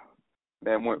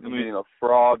man went from being a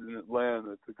fraud in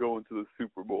Atlanta to going to the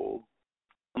Super Bowl.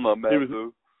 I'm not mad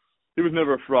though. He was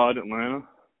never a fraud in Atlanta.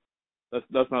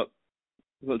 That's not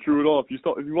true at all. If you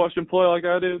watched him play like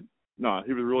I did, nah,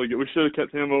 he was really good. We should have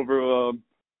kept him over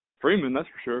Freeman, that's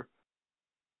for sure.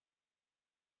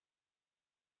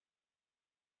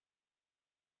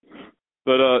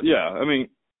 But, yeah, I mean,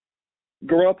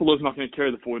 Garoppolo's not going to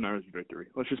carry the 49ers victory.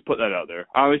 Let's just put that out there.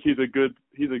 I think he's a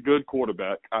good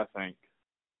quarterback, I think.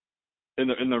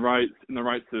 In the right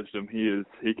system, he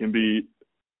can be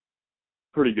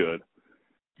pretty good.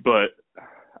 But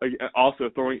also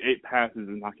throwing 8 passes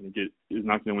is not going to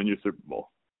win you a Super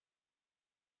Bowl.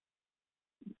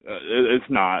 It's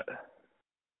not.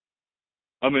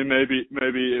 I mean, maybe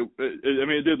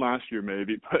it did last year,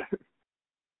 maybe,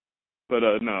 but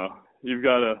no.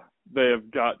 They have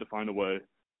got to find a way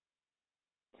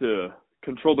to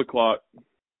control the clock,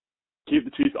 keep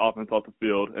the Chiefs offense off the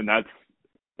field, and that's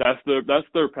their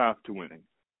path to winning.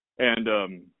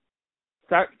 And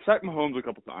sack Mahomes a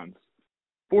couple times,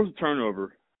 force a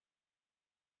turnover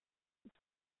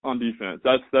on defense.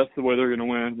 That's the way they're going to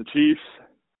win. The Chiefs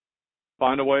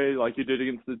find a way, like you did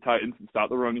against the Titans, and stop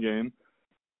the run game,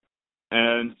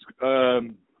 and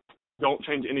don't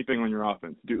change anything on your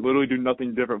offense. Literally do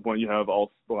nothing different from what you have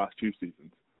all the last 2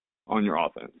 seasons on your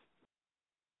offense.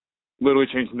 Literally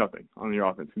change nothing on your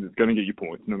offense because it's going to get you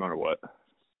points no matter what.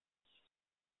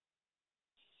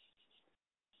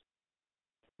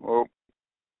 Well,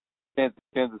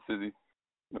 Kansas City.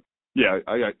 Yeah,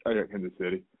 I got Kansas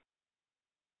City.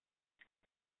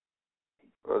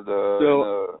 But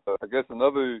I guess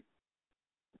another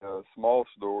small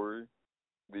story,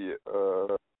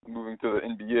 moving to the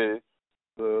NBA,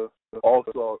 the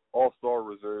All-Star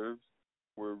reserves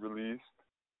were released.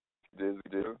 Devin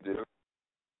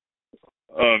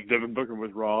Booker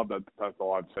was robbed. That's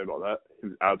all I have to say about that. He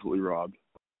was absolutely robbed,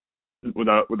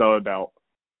 without a doubt.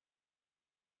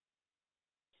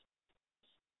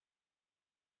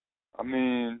 I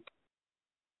mean,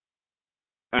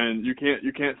 and you can't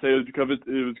say it was because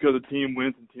the team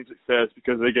wins and team success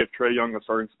because they gave Trae Young a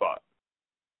starting spot.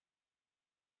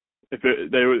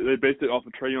 They based it off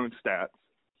of Trae Young's stats.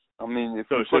 I mean, if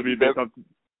So it should be based on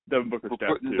Devin Booker's stats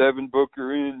putting too. Devin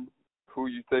Booker in, who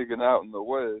you taking out in the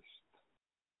West?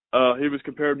 He was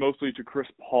compared mostly to Chris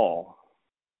Paul,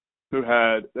 they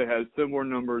had similar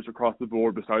numbers across the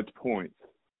board besides points,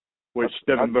 which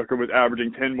Devin Booker was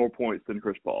averaging 10 more points than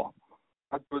Chris Paul.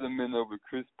 I'd put him in over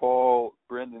Chris Paul,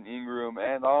 Brandon Ingram,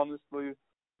 and honestly,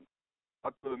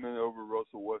 I'd put him in over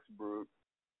Russell Westbrook.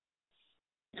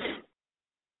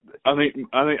 I think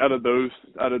out of those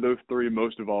three,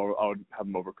 most of all, I would have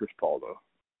him over Chris Paul though,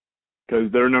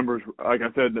 because their numbers, like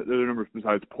I said, their numbers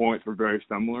besides points were very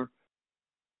similar.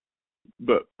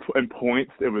 But in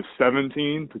points, it was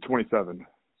 17 to 27.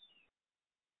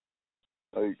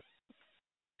 Like,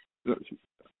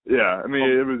 yeah, I mean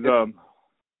it was.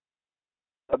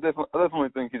 I definitely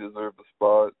think he deserved the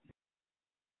spot.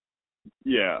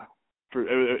 Yeah,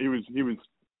 he was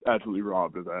absolutely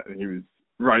robbed of that, and he was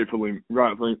rightfully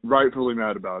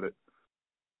mad about it.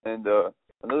 And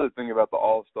another thing about the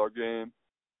All-Star game,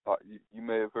 you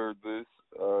may have heard this.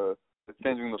 They're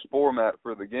changing the format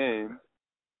for the game.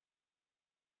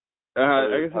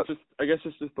 I guess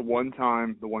it's just the one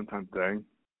time thing.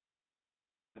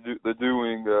 They're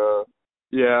doing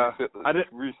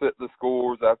reset the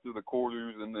scores after the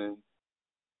quarters, and then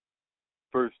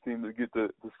first team to get the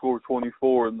score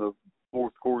 24 in the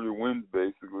fourth quarter wins.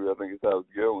 Basically, I think is how it's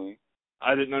going.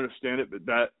 I didn't understand it, but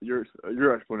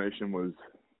your explanation was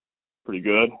pretty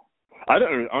good. When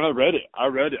I read it. I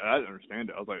didn't understand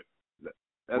it. I was like,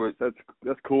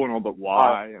 that's cool and all, but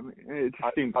why? I mean, it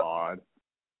just seems odd.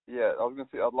 Yeah, I was gonna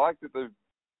say I'd like that they're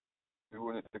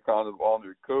doing it to kind of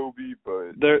honor Kobe,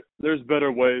 but there's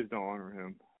better ways to honor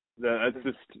him. That's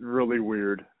just really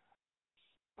weird.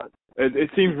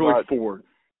 It seems really forced.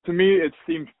 To me, it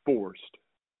seems forced.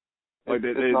 Like they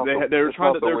were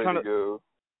trying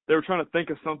to think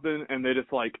of something, and they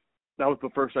just like that was the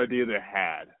first idea they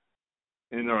had,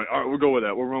 and they're like, all right, we'll go with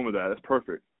that. We'll run with that. That's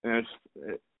perfect. And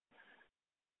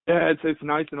it's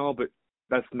nice and all, but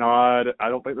that's not. I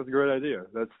don't think that's a great idea.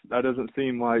 That doesn't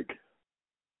seem like.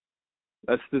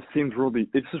 This seems really.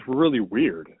 It's just really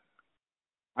weird.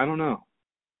 I don't know.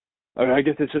 I mean, I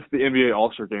guess it's just the NBA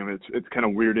All-Star game. It's kind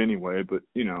of weird anyway, but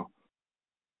you know.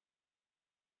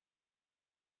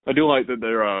 I do like that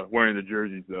they're wearing the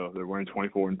jerseys though. They're wearing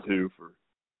 24 and 2 for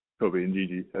Kobe and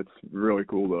Gigi. That's really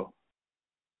cool though.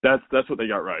 That's what they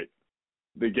got right.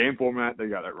 The game format, they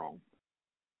got it wrong.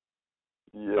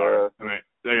 Yeah. Sorry. I mean,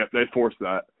 they forced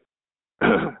that.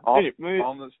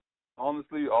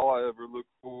 Honestly, all I ever look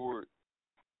for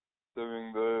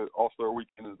during the All-Star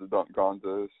weekend is the dunk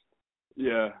contest.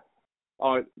 Yeah.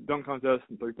 Dunk contest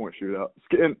and 3-point shootout.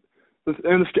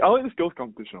 I like the skills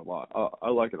competition a lot. I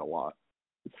like it a lot.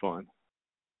 It's fun.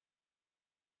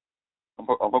 I'm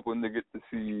hoping to get to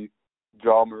see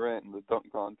Ja Morant in the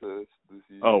dunk contest this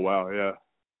year. Oh, wow, yeah.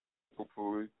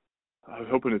 Hopefully. I was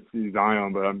hoping to see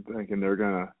Zion, but I'm thinking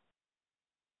the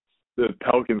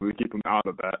Pelicans would keep him out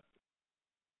of that.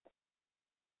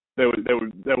 They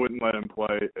wouldn't let him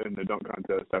play in the dunk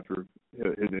contest after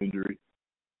his injury.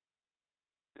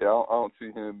 Yeah, I don't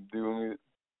see him doing it.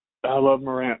 I love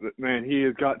Morant, but man, he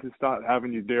has got to stop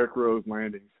having these Derrick Rose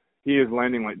landings. He is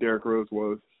landing like Derrick Rose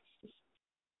was.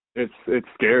 It's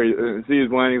scary. See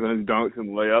his landings on his dunks and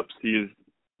layups.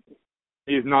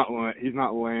 He's not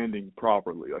landing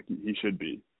properly like he should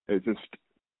be. It's just,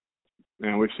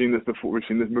 man, we've seen this before. We've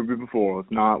seen this movie before.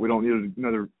 We don't need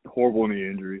another horrible knee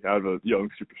injury out of a young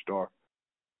superstar.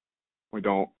 We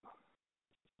don't.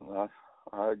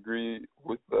 I agree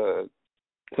with that.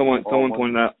 Someone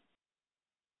pointed out.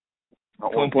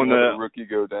 Someone pointed out. Rookie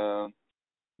go down.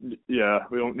 Yeah,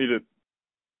 we don't need it.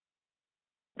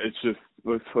 It's just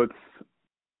let's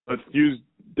use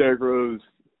Derrick Rose.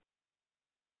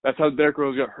 That's how Derrick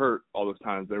Rose got hurt all those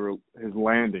times. His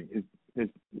landings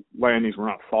were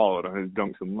not solid on his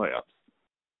dunks and layups.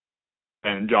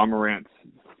 And Ja Morant's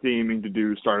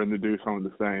starting to do some of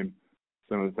the same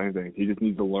things. He just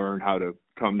needs to learn how to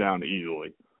come down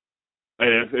easily.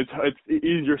 And it's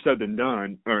easier said than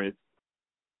done. Or it's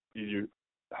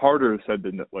harder said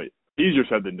than easier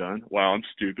said than done. Wow, I'm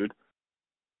stupid.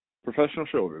 Professional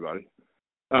show, everybody.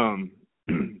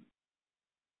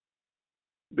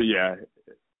 But yeah,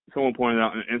 someone pointed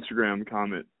out an Instagram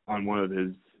comment on one of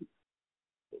his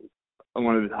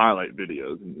highlight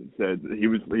videos, and said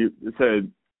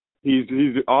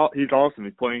he's awesome.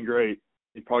 He's playing great.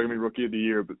 He's probably gonna be Rookie of the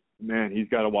Year, but man, he's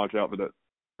got to watch out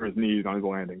for his knees on his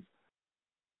landings.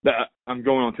 I'm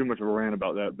going on too much of a rant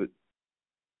about that, but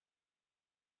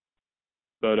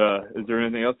is there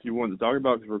anything else you wanted to talk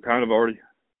about? Because we're kind of already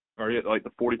at like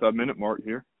the 45-minute mark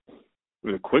here. It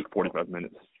was a quick 45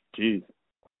 minutes. Jeez.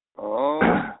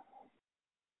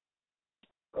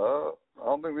 I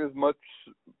don't think there's much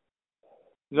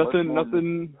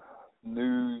Nothing.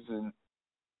 news and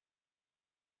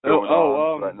going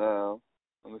on right now,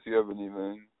 unless you have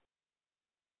anything.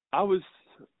 I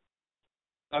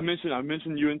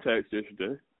mentioned you in text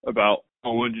yesterday about I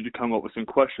wanted you to come up with some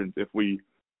questions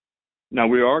now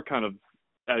we are kind of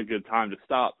at a good time to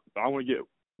stop, but we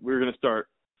got to start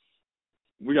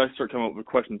coming up with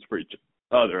questions for each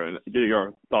other and getting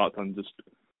our thoughts on just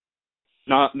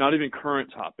not even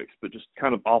current topics, but just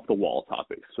kind of off the wall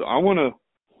topics. So I want to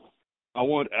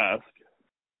ask,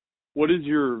 what is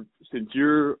since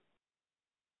your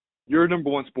number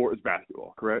one sport is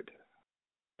basketball, correct?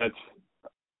 I'd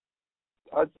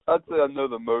say I know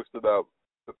the most about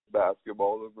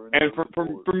basketball over. And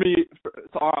for me,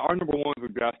 so our number one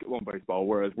would be basketball and baseball.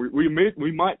 Whereas we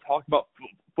might talk about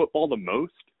football the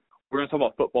most. We're going to talk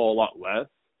about football a lot less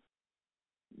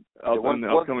in the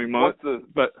upcoming months.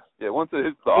 Once it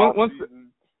hits the off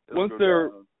season,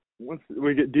 once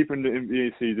we get deeper into the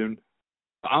NBA season,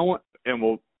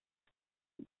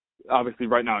 obviously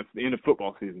right now it's the end of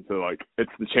football season, so like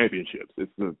it's the championships,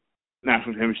 it's the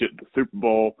national championship, the Super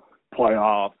Bowl,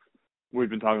 playoffs. We've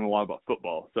been talking a lot about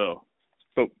football, so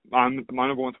my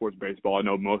number one sport is baseball. I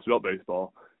know most about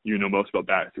baseball. You know most about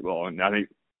basketball, and I think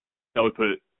that would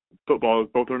put football as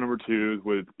both our number twos,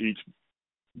 with each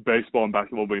baseball and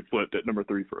basketball being flipped at number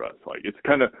three for us. Like it's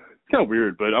kind of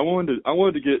weird, but I wanted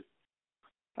to get.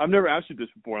 I've never asked you this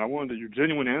before, and I wanted your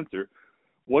genuine answer.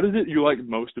 What is it you like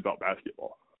most about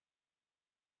basketball?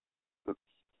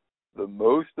 The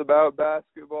most about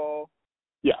basketball?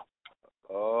 Yeah.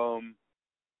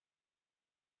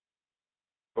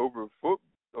 Over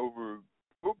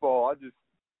football, I just.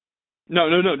 No,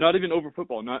 not even over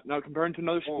football. Not comparing to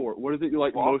another sport. What is it you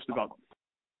like most about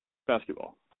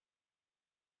basketball?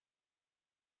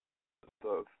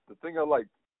 The thing I like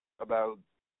about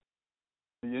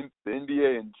the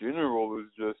NBA in general is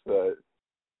just that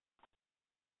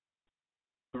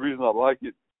the reason I like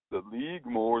it, the league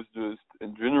more, is just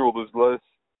in general there's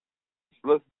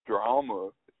less drama.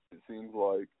 It seems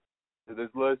like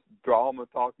there's less drama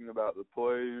talking about the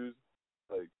players,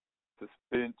 like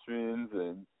suspensions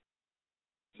and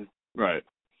just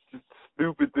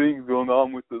stupid things going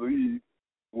on with the league.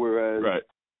 Whereas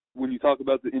when you talk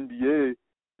about the NBA,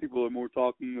 people are more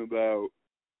talking about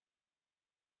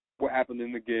what happened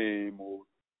in the game, or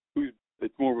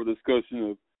it's more of a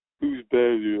discussion of who's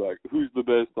better, like who's the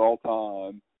best all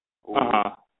time,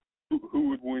 or who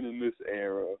would win in this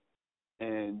era.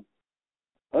 And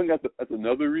I think that's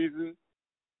another reason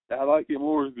that I like it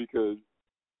more, is because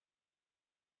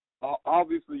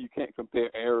obviously you can't compare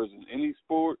eras in any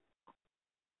sport,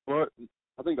 but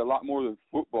I think a lot more than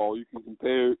football you can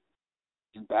compare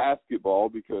in basketball,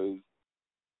 because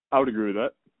I would agree with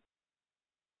that.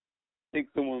 Take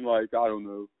someone like, I don't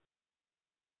know,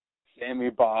 Sammy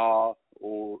Baugh,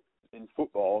 or in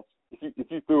football, if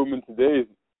you threw him in today's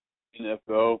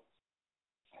NFL,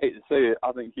 I hate to say it,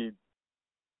 I think he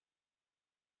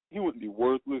wouldn't be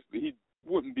worthless, but he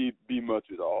wouldn't be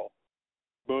much at all.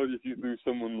 But if you threw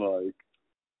someone like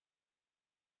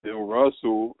Bill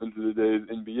Russell into today's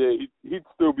NBA, he'd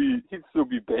still be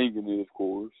banging it, of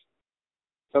course.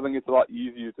 So I think it's a lot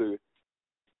easier to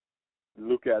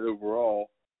look at overall.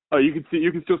 Oh, you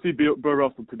can still see Bill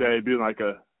Russell today being like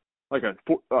a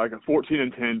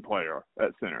 14-10 player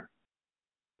at center,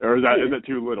 or is that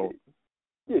too little?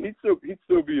 Yeah, he'd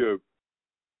still be a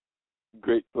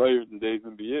great player in today's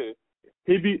NBA.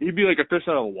 He'd be like a fish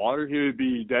out of the water. He would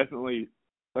be definitely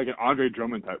like an Andre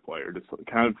Drummond type player, just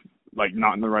kind of like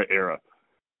not in the right era.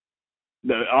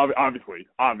 Obviously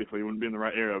he wouldn't be in the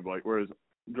right era, but like whereas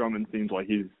Drummond seems like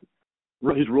he's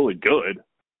really good.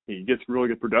 He gets really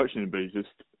good production, but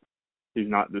he's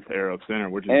not this era of center,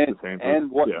 which is the same thing. And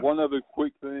one other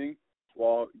quick thing,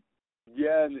 while in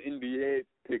the NBA it's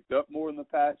picked up more in the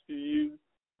past few years,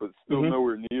 but still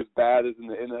nowhere near as bad as in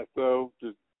the NFL.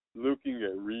 Just looking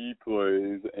at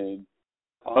replays and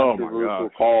controversial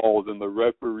calls and the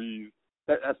referees,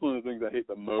 that's one of the things I hate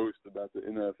the most about the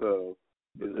NFL.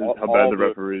 Is how bad the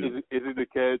referees. Is it a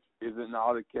catch? Is it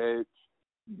not a catch?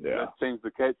 Yeah. Let's change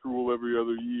the catch rule every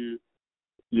other year.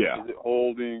 Yeah. Is it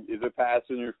holding? Is it pass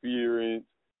interference?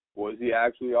 Was he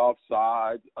actually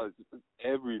offside?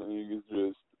 Everything is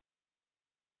just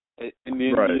in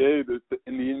the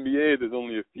NBA. There's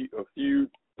only a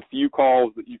few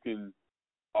calls that you can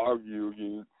argue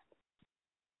against,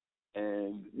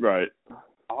 and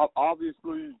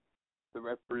obviously the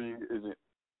refereeing isn't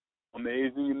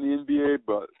amazing in the NBA,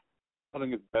 but I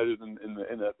think it's better than in the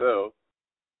NFL.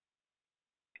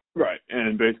 Right, and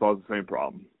in baseball, it's the same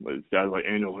problem. It's guys like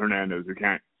Angel Hernandez who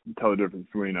can't tell the difference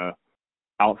between a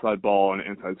outside ball and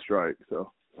inside strike.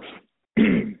 So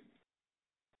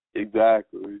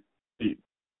exactly. He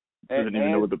doesn't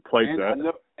even know what the play's at.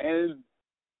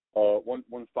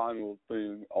 One final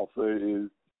thing I'll say is,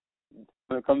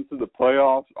 when it comes to the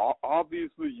playoffs,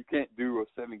 obviously you can't do a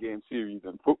 7-game series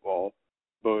in football,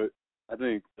 but I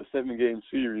think a 7-game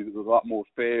series is a lot more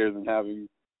fair than having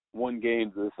one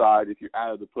game to decide if you're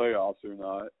out of the playoffs or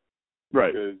not.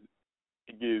 Right. Because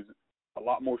it gives a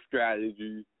lot more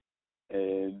strategy,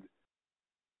 and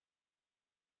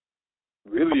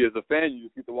really, as a fan, you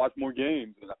just get to watch more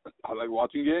games. And I like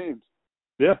watching games.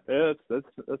 Yeah,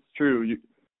 that's true.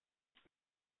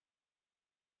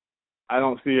 I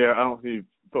don't see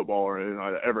football or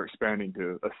ever expanding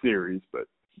to a series, but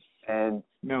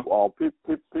while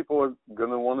people are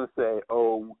gonna want to say,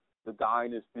 "Oh, the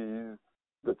dynasties,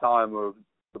 the time of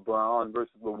LeBron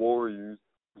versus the Warriors,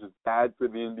 which is bad for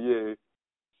the NBA,"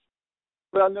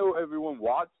 but I know everyone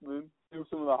watched them. It was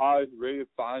some of the highest rated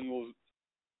finals.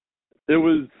 It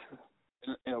was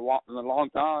in a long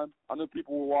time. I know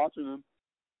people were watching them.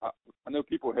 I know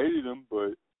people hated them,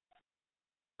 but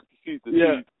to see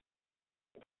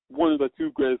one of the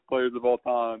 2 greatest players of all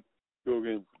time go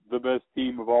against the best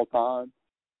team of all time.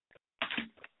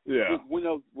 Yeah. When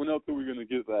else are we going to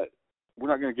get that? We're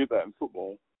not going to get that in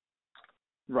football.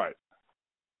 Right.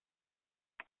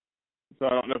 So I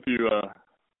don't know if you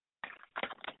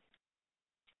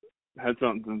had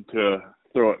something to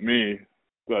throw at me,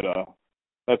 but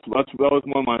that was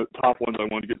one of my top ones I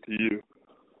wanted to get to you.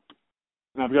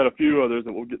 And I've got a few others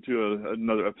that we'll get to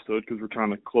another episode because we're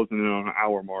trying to close in on an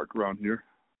hour mark around here.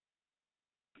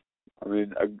 I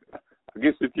mean, I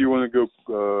guess if you want to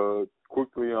go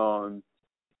quickly on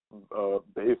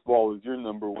baseball is your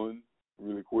number one,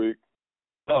 really quick.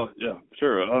 Oh, yeah,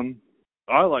 sure.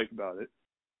 I like about it.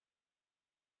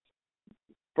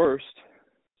 First,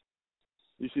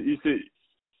 you see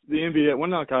the NBA, one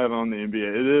knock I have on the NBA,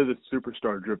 it is a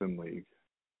superstar-driven league.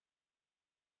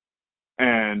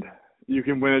 And you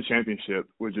can win a championship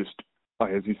with just,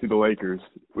 like as you see the Lakers,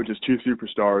 with just 2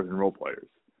 superstars and role players.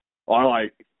 All I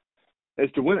like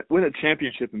is to win a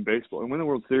championship in baseball and win the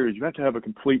World Series, you have to have a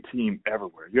complete team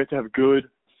everywhere. You have to have you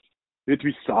have to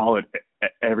be solid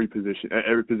at every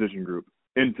position group.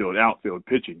 Infield, outfield,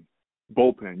 pitching,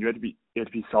 bullpen. You have to be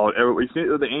solid everywhere. You see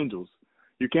it with the Angels.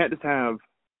 You can't just have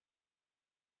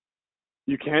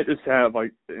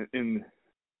like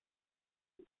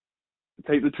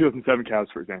take the 2007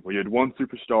 Cavs, for example. You had one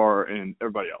superstar and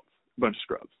everybody else, a bunch of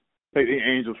scrubs. Take the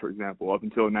Angels, for example, up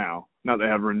until now. Now they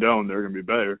have Rendon, they're going to be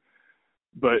better.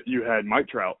 But you had Mike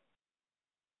Trout,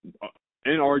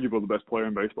 inarguably the best player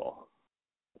in baseball,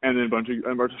 and then a bunch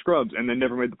of scrubs, and they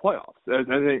never made the playoffs. I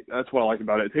think that's what I like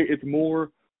about it. It's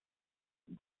more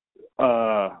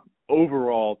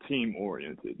overall team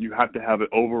oriented. You have to have it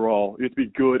overall. You have to be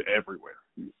good everywhere.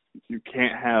 You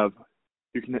can't have.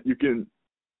 You can.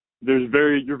 You're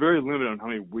very limited on how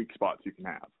many weak spots you can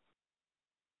have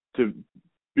to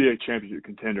be a championship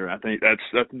contender. I think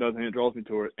that's another thing that draws me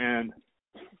to it. And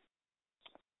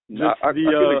I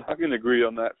can agree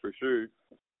on that for sure.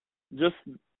 Just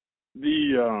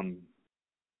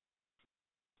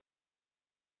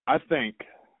I think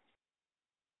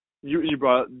you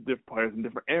brought different players in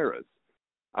different eras.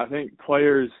 I think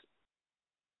players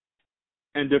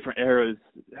in different eras,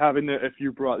 if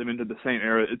you brought them into the same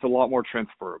era, it's a lot more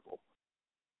transferable.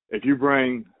 If you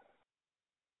bring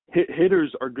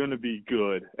hitters are going to be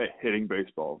good at hitting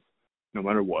baseballs, no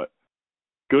matter what.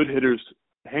 Good hitters.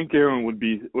 Hank Aaron would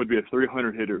be a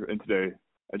 300 hitter in today,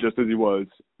 just as he was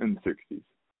in the 60s.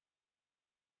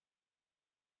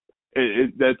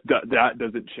 That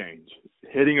doesn't change.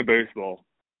 Hitting a baseball,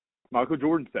 Michael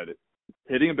Jordan said it.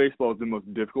 Hitting a baseball is the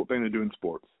most difficult thing to do in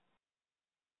sports.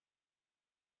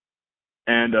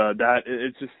 And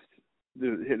it's just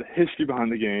the history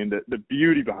behind the game, the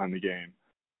beauty behind the game,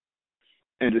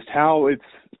 and just how it's.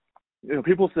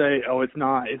 People say, "Oh, it's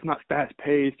not fast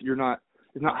paced.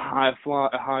 It's not high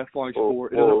flying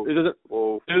sport." That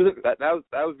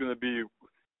was going to be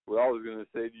what I was going to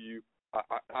say to you.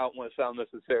 I don't want to sound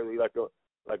necessarily like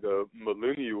a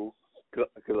millennial, because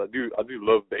I do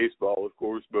love baseball, of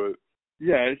course, but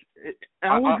yeah,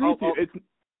 I would agree with you.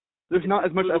 There's not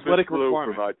as much athletic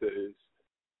requirement. For my taste.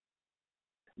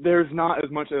 There's not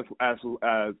as much as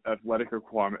athletic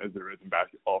requirement as there is in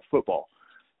basketball, football.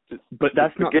 But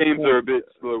that's not the games the point. Are a bit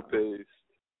slow paced.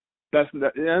 That's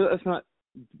not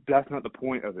the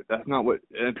point of it. That's not what.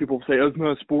 And people say, "Oh, it's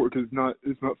not a sport because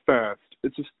it's not fast."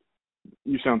 It's just,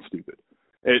 you sound stupid.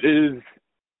 It is.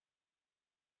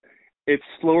 It's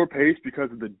slower paced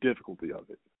because of the difficulty of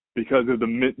it, because of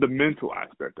the mental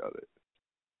aspect of it.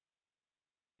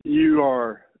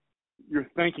 you're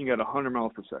thinking at 100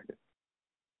 miles per second.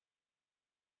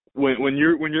 When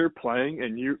you're playing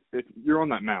and if you're on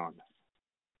that mound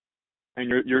and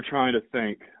you're trying to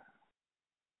think,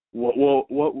 what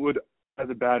would, as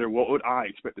a batter, what would I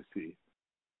expect to see?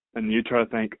 And you try to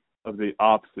think of the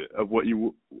opposite of what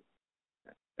you,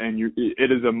 and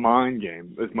it is a mind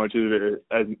game as much as it is,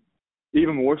 as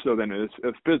even more so than it is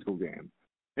a physical game.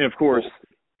 And of course,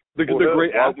 the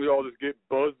great athletes, we all just get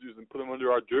buzzers and put them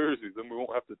under our jerseys, and we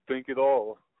won't have to think at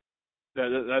all.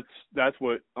 That's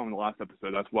what, on the last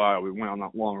episode, that's why we went on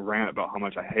that long rant about how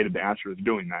much I hated the Astros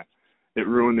doing that. It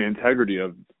ruined the integrity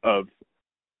of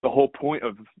the whole point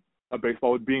of a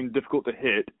baseball being difficult to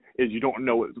hit is you don't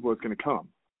know what's going to come.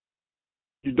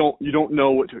 You don't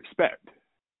know what to expect,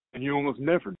 and you almost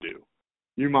never do.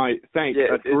 You might think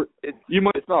you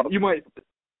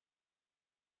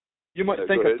might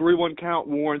think a 3-1 count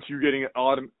warrants you getting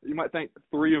an you might think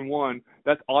 3-1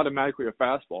 that's automatically a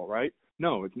fastball, right?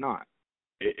 No, it's not.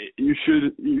 You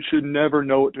should never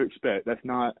know what to expect. That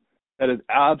is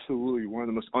absolutely one of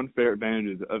the most unfair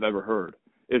advantages I've ever heard.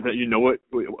 Is that you know what,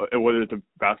 whether it's a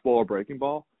fastball or breaking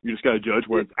ball, you just got to judge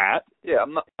where it's at. Yeah,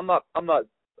 I'm not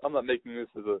making this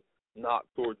as a knock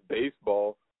towards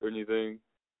baseball or anything.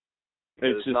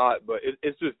 It's not, but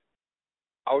it's just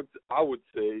I would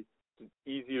say it's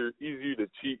easier to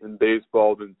cheat in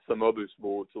baseball than some other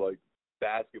sports like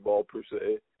basketball per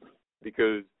se,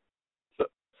 because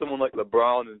someone like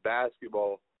LeBron in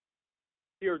basketball,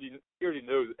 he already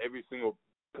knows every single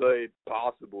play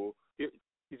possible. He's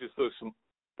just so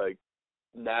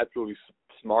naturally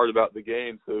smart about the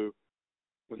game. So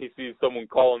when he sees someone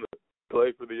calling the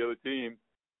play for the other team,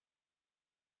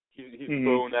 he's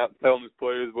throwing out, telling his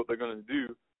players what they're going to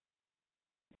do.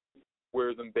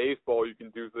 Whereas in baseball, you can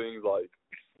do things like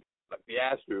the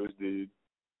Astros did.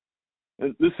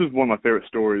 This is one of my favorite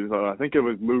stories. I think it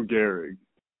was Lou Gehrig.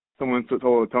 Someone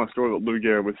told a story about Lou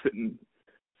Gehrig was sitting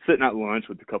at lunch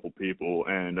with a couple people,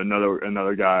 and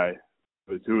another guy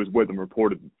who was with him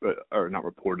told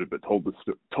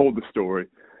the story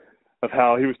of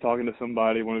how he was talking to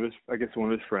somebody, one of his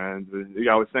friends. The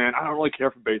guy was saying, "I don't really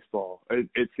care for baseball.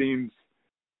 It seems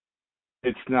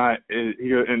it's not."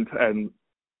 And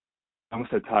I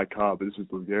almost said Ty Cobb, but this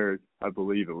was Lou Gehrig. I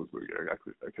believe it was Lou Gehrig.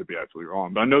 I could be absolutely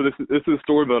wrong, but I know this is a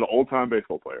story about an old-time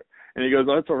baseball player. And he goes,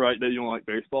 "Oh, it's all right that you don't like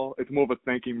baseball. It's more of a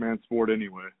thinking man's sport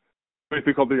anyway."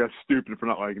 Basically called the guy stupid for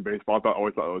not liking baseball. I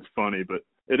always thought it was funny, but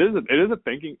it is a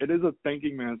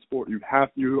thinking man's sport. You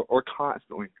are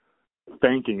constantly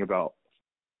thinking about,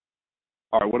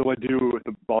 all right, what do I do if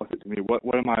the ball hits me? What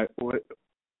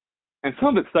and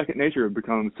some of it's second nature. It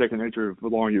becomes second nature the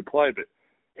longer you play, but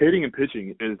hitting and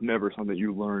pitching is never something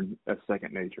you learn as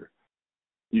second nature.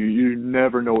 You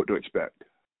never know what to expect.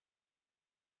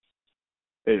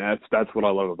 And that's what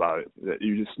I love about it. That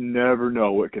you just never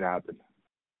know what could happen.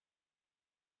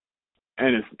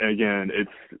 And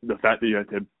it's the fact that you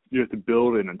have to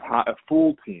build a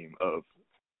full team of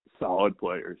solid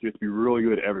players. You have to be really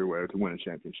good everywhere to win a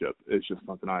championship. It's just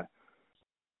something I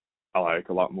like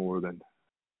a lot more than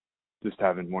just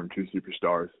having 1 or 2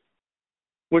 superstars.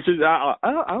 Which is I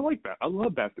like that. I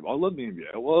love basketball. I love the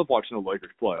NBA. I love watching the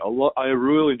Lakers play. I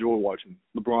really enjoy watching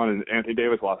LeBron and Anthony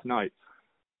Davis last night.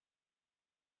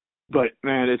 But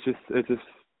man, it's just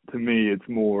to me, it's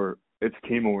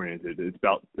team oriented. It's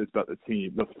about the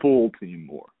team, the full team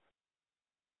more.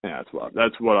 And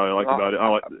that's what I like about it.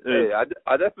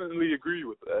 I definitely agree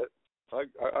with that. I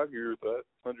agree with that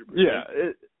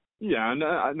 100%. Yeah, and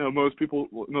I know most people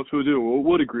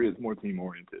would agree it's more team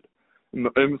oriented.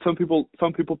 And some people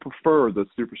prefer the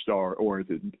superstar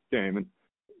oriented game, and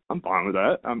I'm fine with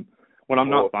that. What I'm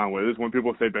not fine with is when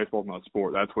people say baseball's not a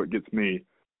sport. That's what gets me.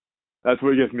 That's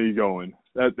what gets me going.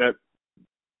 That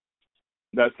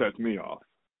sets me off.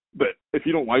 But if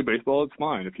you don't like baseball, it's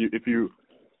fine. It's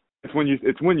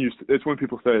when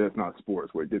people say that's not a sport.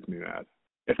 It's what gets me mad.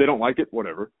 If they don't like it,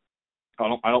 whatever. I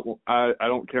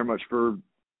don't care much for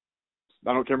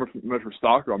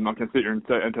soccer. I'm not gonna sit here and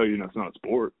tell you it's not a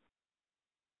sport.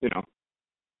 You know.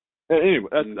 Anyway,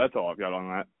 that's all I've got on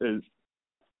that.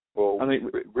 I think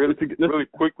really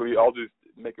quickly, I'll just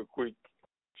make a quick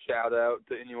shout out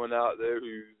to anyone out there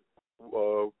who's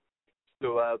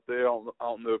still out there. I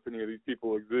don't know if any of these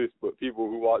people exist, but people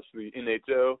who watch the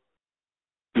NHL.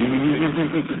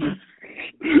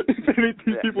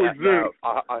 People exist.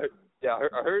 I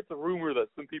heard the rumor that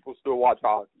some people still watch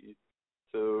hockey.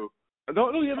 So I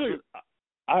won't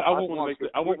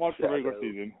watch the regular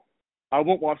season. I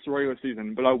won't watch the regular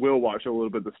season, but I will watch a little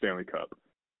bit of the Stanley Cup.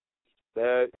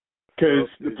 That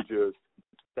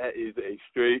is a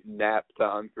straight nap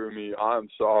time for me. I'm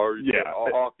sorry, all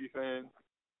hockey fans.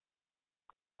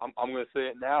 I'm gonna say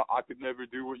it now. I could never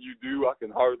do what you do. I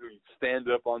can hardly stand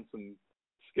up on some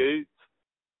skates.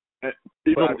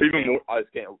 Even more. I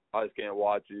just can't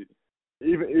watch it.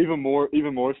 Even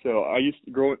more so. I used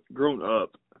to growing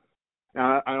up.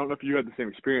 And I don't know if you had the same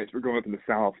experience, but growing up in the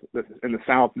South,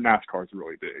 NASCAR is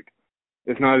really big.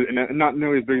 It's not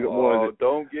nearly as big as it was.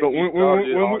 Don't get me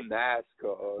started on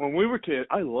NASCAR. When we were kids,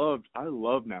 I loved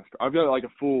NASCAR. I've got like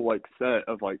a full like set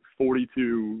of like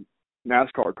 42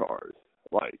 NASCAR cars.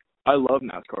 Like I loved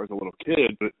NASCAR as a little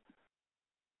kid, but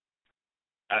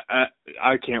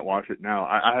I can't watch it now.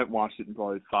 I haven't watched it in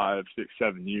probably 5, 6,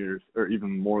 7 years, or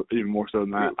even more so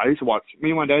than that. I used to watch. Me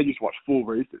and my dad used to watch full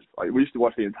races. Like we used to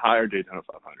watch the entire Daytona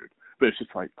 500. But it's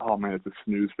just like, oh man, it's a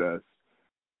snooze fest.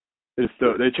 It's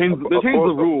so they changed the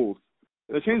rules.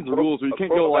 They changed the rules. You can't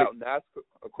go like.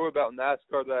 A quote about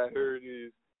NASCAR that I heard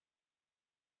is,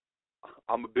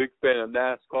 I'm a big fan of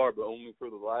NASCAR, but only for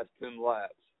the last 10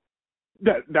 laps.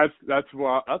 That's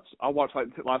why I watched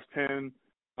like the last 10.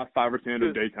 5 or 10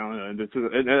 of Daytona, and that's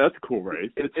a cool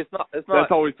race. It's not that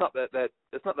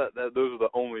those are the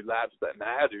only laps that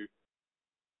matter.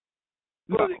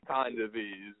 But it kind of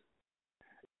is.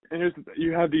 And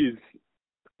you have these.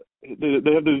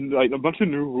 They have like a bunch of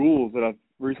new rules that I've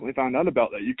recently found out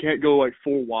about, that you can't go like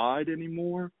full wide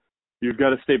anymore. You've got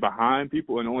to stay behind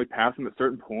people and only pass them at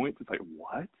certain points. It's like,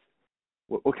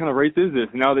 what kind of race is this?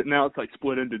 Now it's like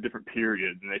split into different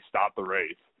periods, and they stop the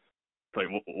race. It's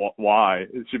like, why?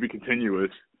 It should be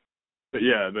continuous. But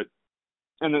yeah,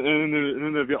 and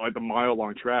then they've got like the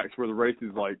mile-long tracks where the race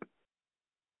is like,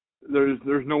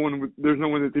 there's no one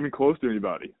that's even close to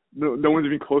anybody. No one's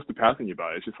even close to passing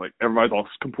anybody. It's just like everybody's all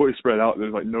completely spread out.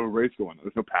 There's like no race going on.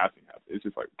 There's no passing happening. It's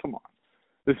just like, come on,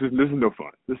 this is no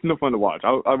fun. This is no fun to watch.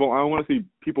 I want to see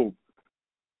people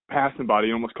pass somebody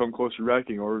and almost come close to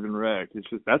wrecking or even wreck. It's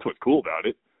just, that's what's cool about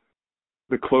it.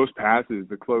 The close passes,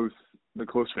 the close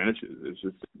finishes. It's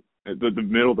just the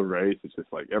middle of the race. It's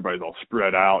just like everybody's all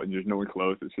spread out and there's no one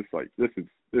close. It's just like, this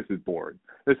is boring.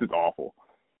 This is awful.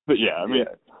 But yeah, I mean,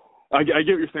 I get what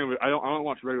you're saying. But I don't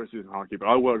watch regular season hockey, but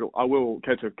I will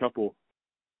catch a couple.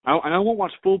 And I won't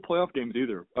watch full playoff games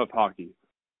either of hockey.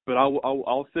 But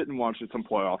I'll sit and watch some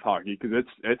playoff hockey because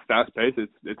it's fast paced.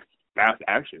 It's fast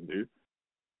action, dude.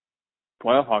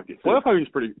 Playoff hockey is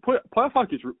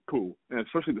cool, and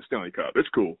especially the Stanley Cup. It's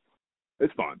cool.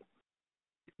 It's fun.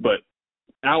 But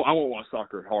I won't watch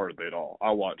soccer hardly at all.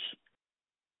 I'll watch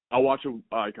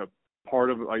a part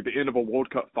of like the end of a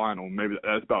World Cup final. Maybe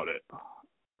that's about it.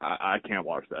 I can't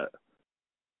watch that.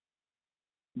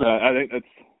 But I think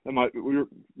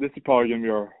this is probably gonna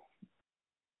be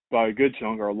by a good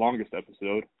chunk our longest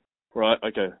episode.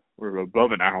 We're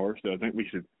above an hour, so I think we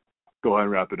should go ahead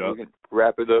and wrap it up. We can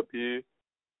wrap it up here.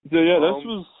 So yeah, this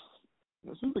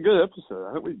was a good episode.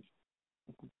 I think we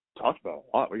talked about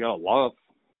a lot. We got a lot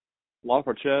off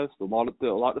our chest, a lot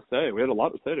to say. We had a lot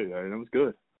to say today, and it was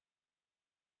good.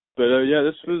 But yeah,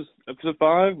 this was episode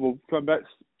 5. We'll come back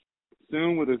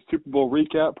soon with a Super Bowl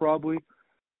recap, probably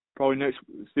next.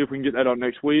 See if we can get that out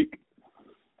next week,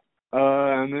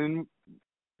 and then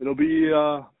it'll be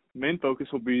main focus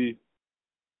will be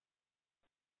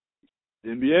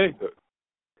the NBA.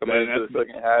 Coming into the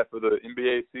second half of the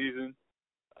NBA season,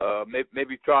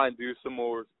 maybe try and do some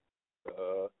more.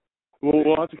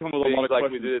 We'll have to come with a lot of like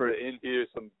questions. We did at the end here,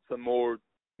 some more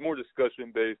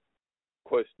discussion based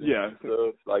questions. Yeah, and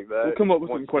stuff like that. We'll come up with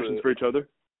some questions for each other.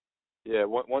 Yeah,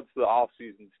 once the off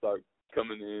season starts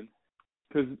coming in.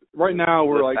 Because right now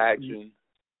we're like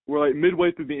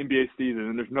midway through the NBA season,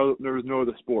 and there was no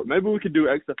other sport. Maybe we could do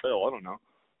XFL. I don't know.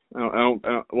 I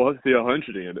don't we'll have to see how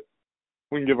interesting it is.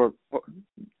 We can give our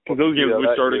because those games will be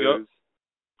starting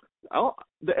up.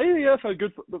 The AAF had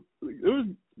good.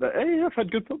 The AAF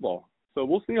had good football, so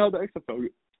we'll see how the XFL.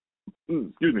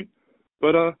 Excuse me,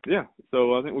 but yeah.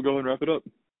 So I think we'll go ahead and wrap it up.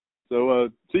 So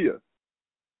see ya.